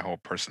what my whole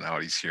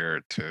personality is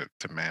here to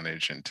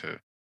manage and to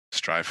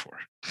strive for.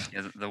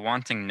 Yeah, the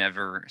wanting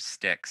never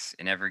sticks.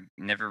 It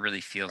never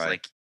really feels Right.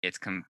 like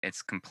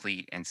it's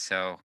complete. And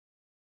so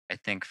I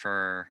think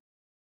for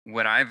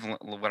what I've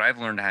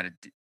learned how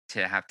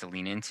to have to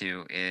lean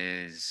into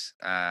is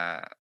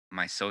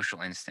my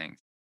social instinct,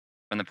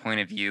 from the point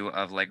of view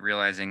of like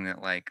realizing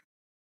that, like,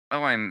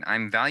 oh,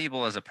 I'm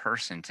valuable as a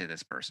person to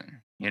this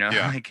person. Yeah.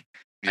 Like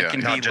I Yeah. can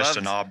Not be just loved.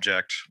 an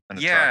object, an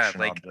Yeah, attraction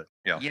like- object.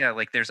 Yeah. Yeah,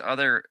 like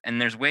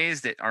there's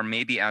ways that are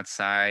maybe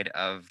outside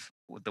of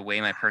the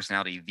way my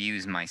personality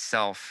views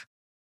myself,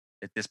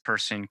 that this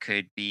person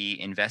could be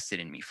invested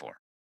in me for.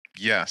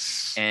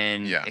 Yes.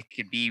 And Yeah. it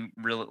could be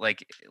really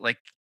like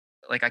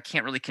I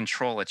can't really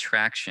control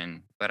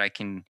attraction, but I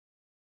can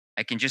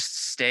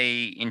just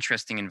stay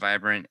interesting and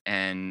vibrant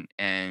and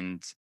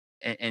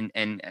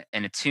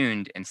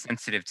attuned and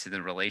sensitive to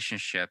the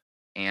relationship.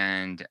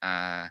 And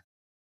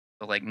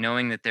but like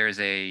knowing that there's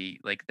a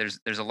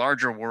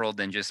larger world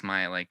than just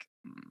my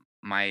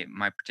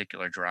my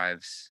particular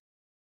drives,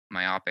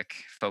 myopic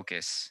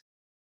focus,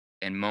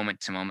 and moment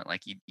to moment,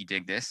 like you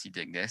dig this, you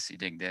dig this, you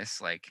dig this,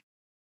 like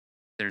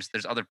there's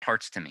other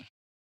parts to me.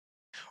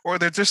 Or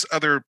there's just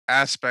other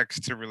aspects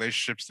to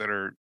relationships that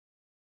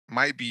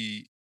might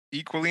be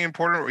equally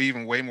important or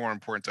even way more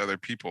important to other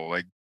people.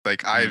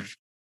 Like I've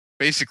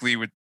basically,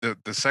 with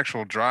the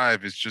sexual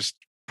drive, is just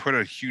put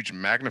a huge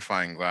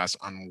magnifying glass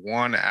on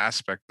one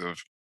aspect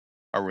of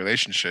a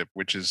relationship,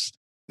 which is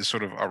the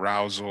sort of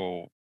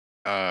arousal,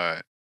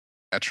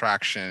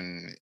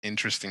 attraction,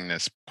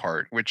 interestingness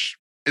part, which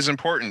is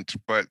important,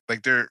 but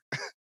like there are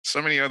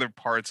so many other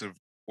parts of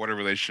what a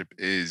relationship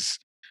is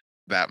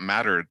that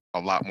matter a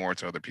lot more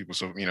to other people.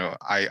 So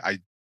I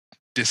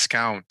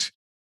discount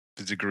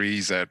the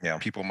degrees that Yeah.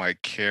 people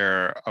might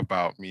care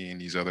about me in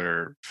these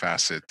other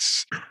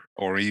facets,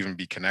 or even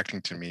be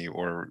connecting to me,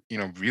 or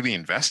really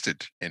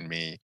invested in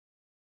me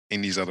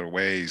in these other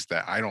ways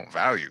that I don't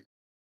value.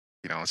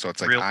 So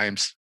it's like Real-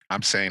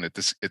 I'm saying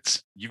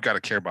that you've got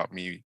to care about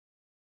me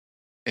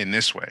in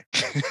this way.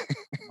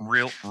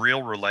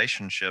 Real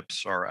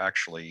relationships are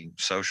actually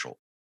social.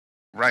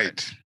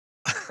 Right.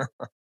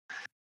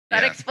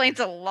 That Yeah. explains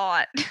a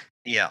lot.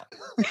 Yeah.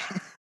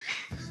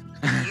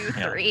 You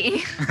Yeah.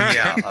 three.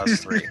 Yeah,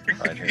 us three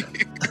right here.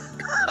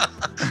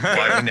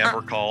 Why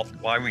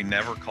we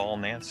never call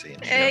Nancy.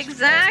 and she has to call.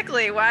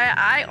 Exactly. Why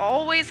I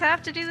always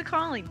have to do the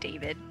calling,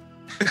 David.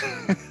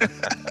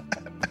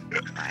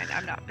 Fine,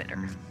 I'm not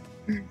bitter.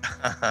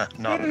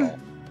 Not at all.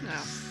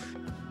 No.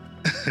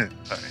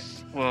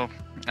 Well,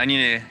 I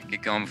need to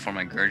get going before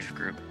my Gurge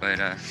group, but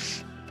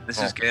this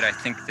is Oh. good. I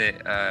think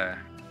that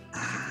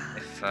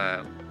if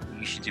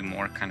we should do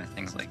more kind of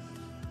things like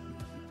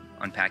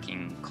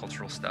unpacking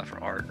cultural stuff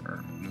or art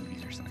or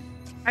movies or something.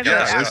 I've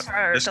Yeah, really this-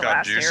 for this the got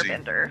Last juicy.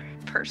 Airbender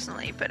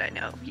personally, but I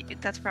know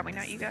that's probably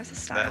not you guys'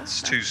 style. That's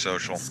so. too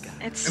social.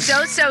 It's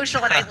so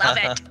social and I love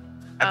it.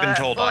 I've been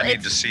told well, I need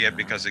it's- to see it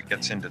because it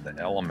gets into the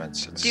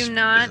elements. It's, Do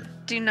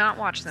not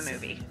watch the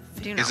movie.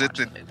 Do not Is it watch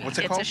the- the movie. what's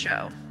it it's called? a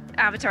show.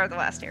 Avatar: The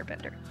Last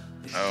Airbender.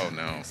 Oh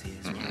no.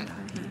 Mm-mm.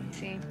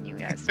 See, you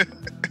guys.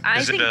 I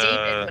Is it, think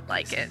David would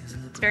like it.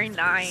 It's very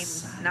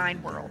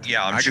nine world.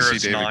 Yeah, I'm I sure can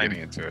it's see David 9,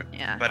 getting into it.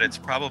 Yeah. but it's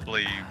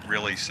probably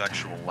really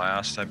sexual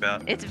last, I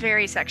bet, It's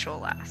very sexual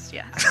last,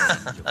 yeah.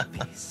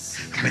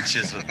 which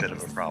is a bit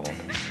of a problem.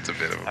 It's a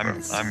bit of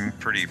a I'm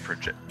pretty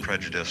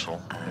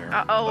prejudicial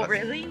there. Oh, but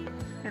really?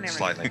 I never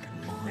Slightly.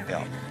 never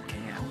Yeah. knew.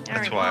 That's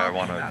Alright, why I well,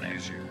 want think about to it.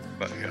 use you.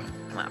 But yeah.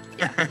 Well,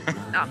 yeah,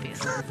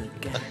 obviously. All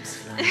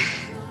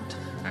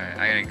right,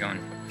 I gotta get going.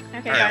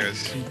 Okay, All right, bye.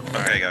 guys.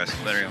 Okay, guys.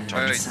 Later. Talk to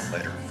Bye. you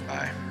later.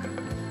 Bye.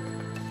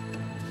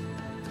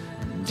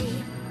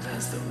 Deep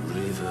as the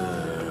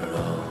river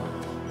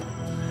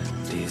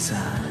of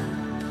desire,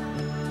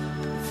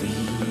 the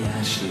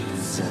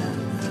ashes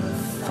and the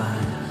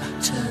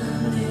fire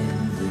turn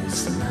in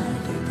this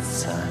night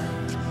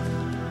inside,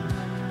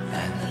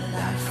 and the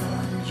light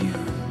from you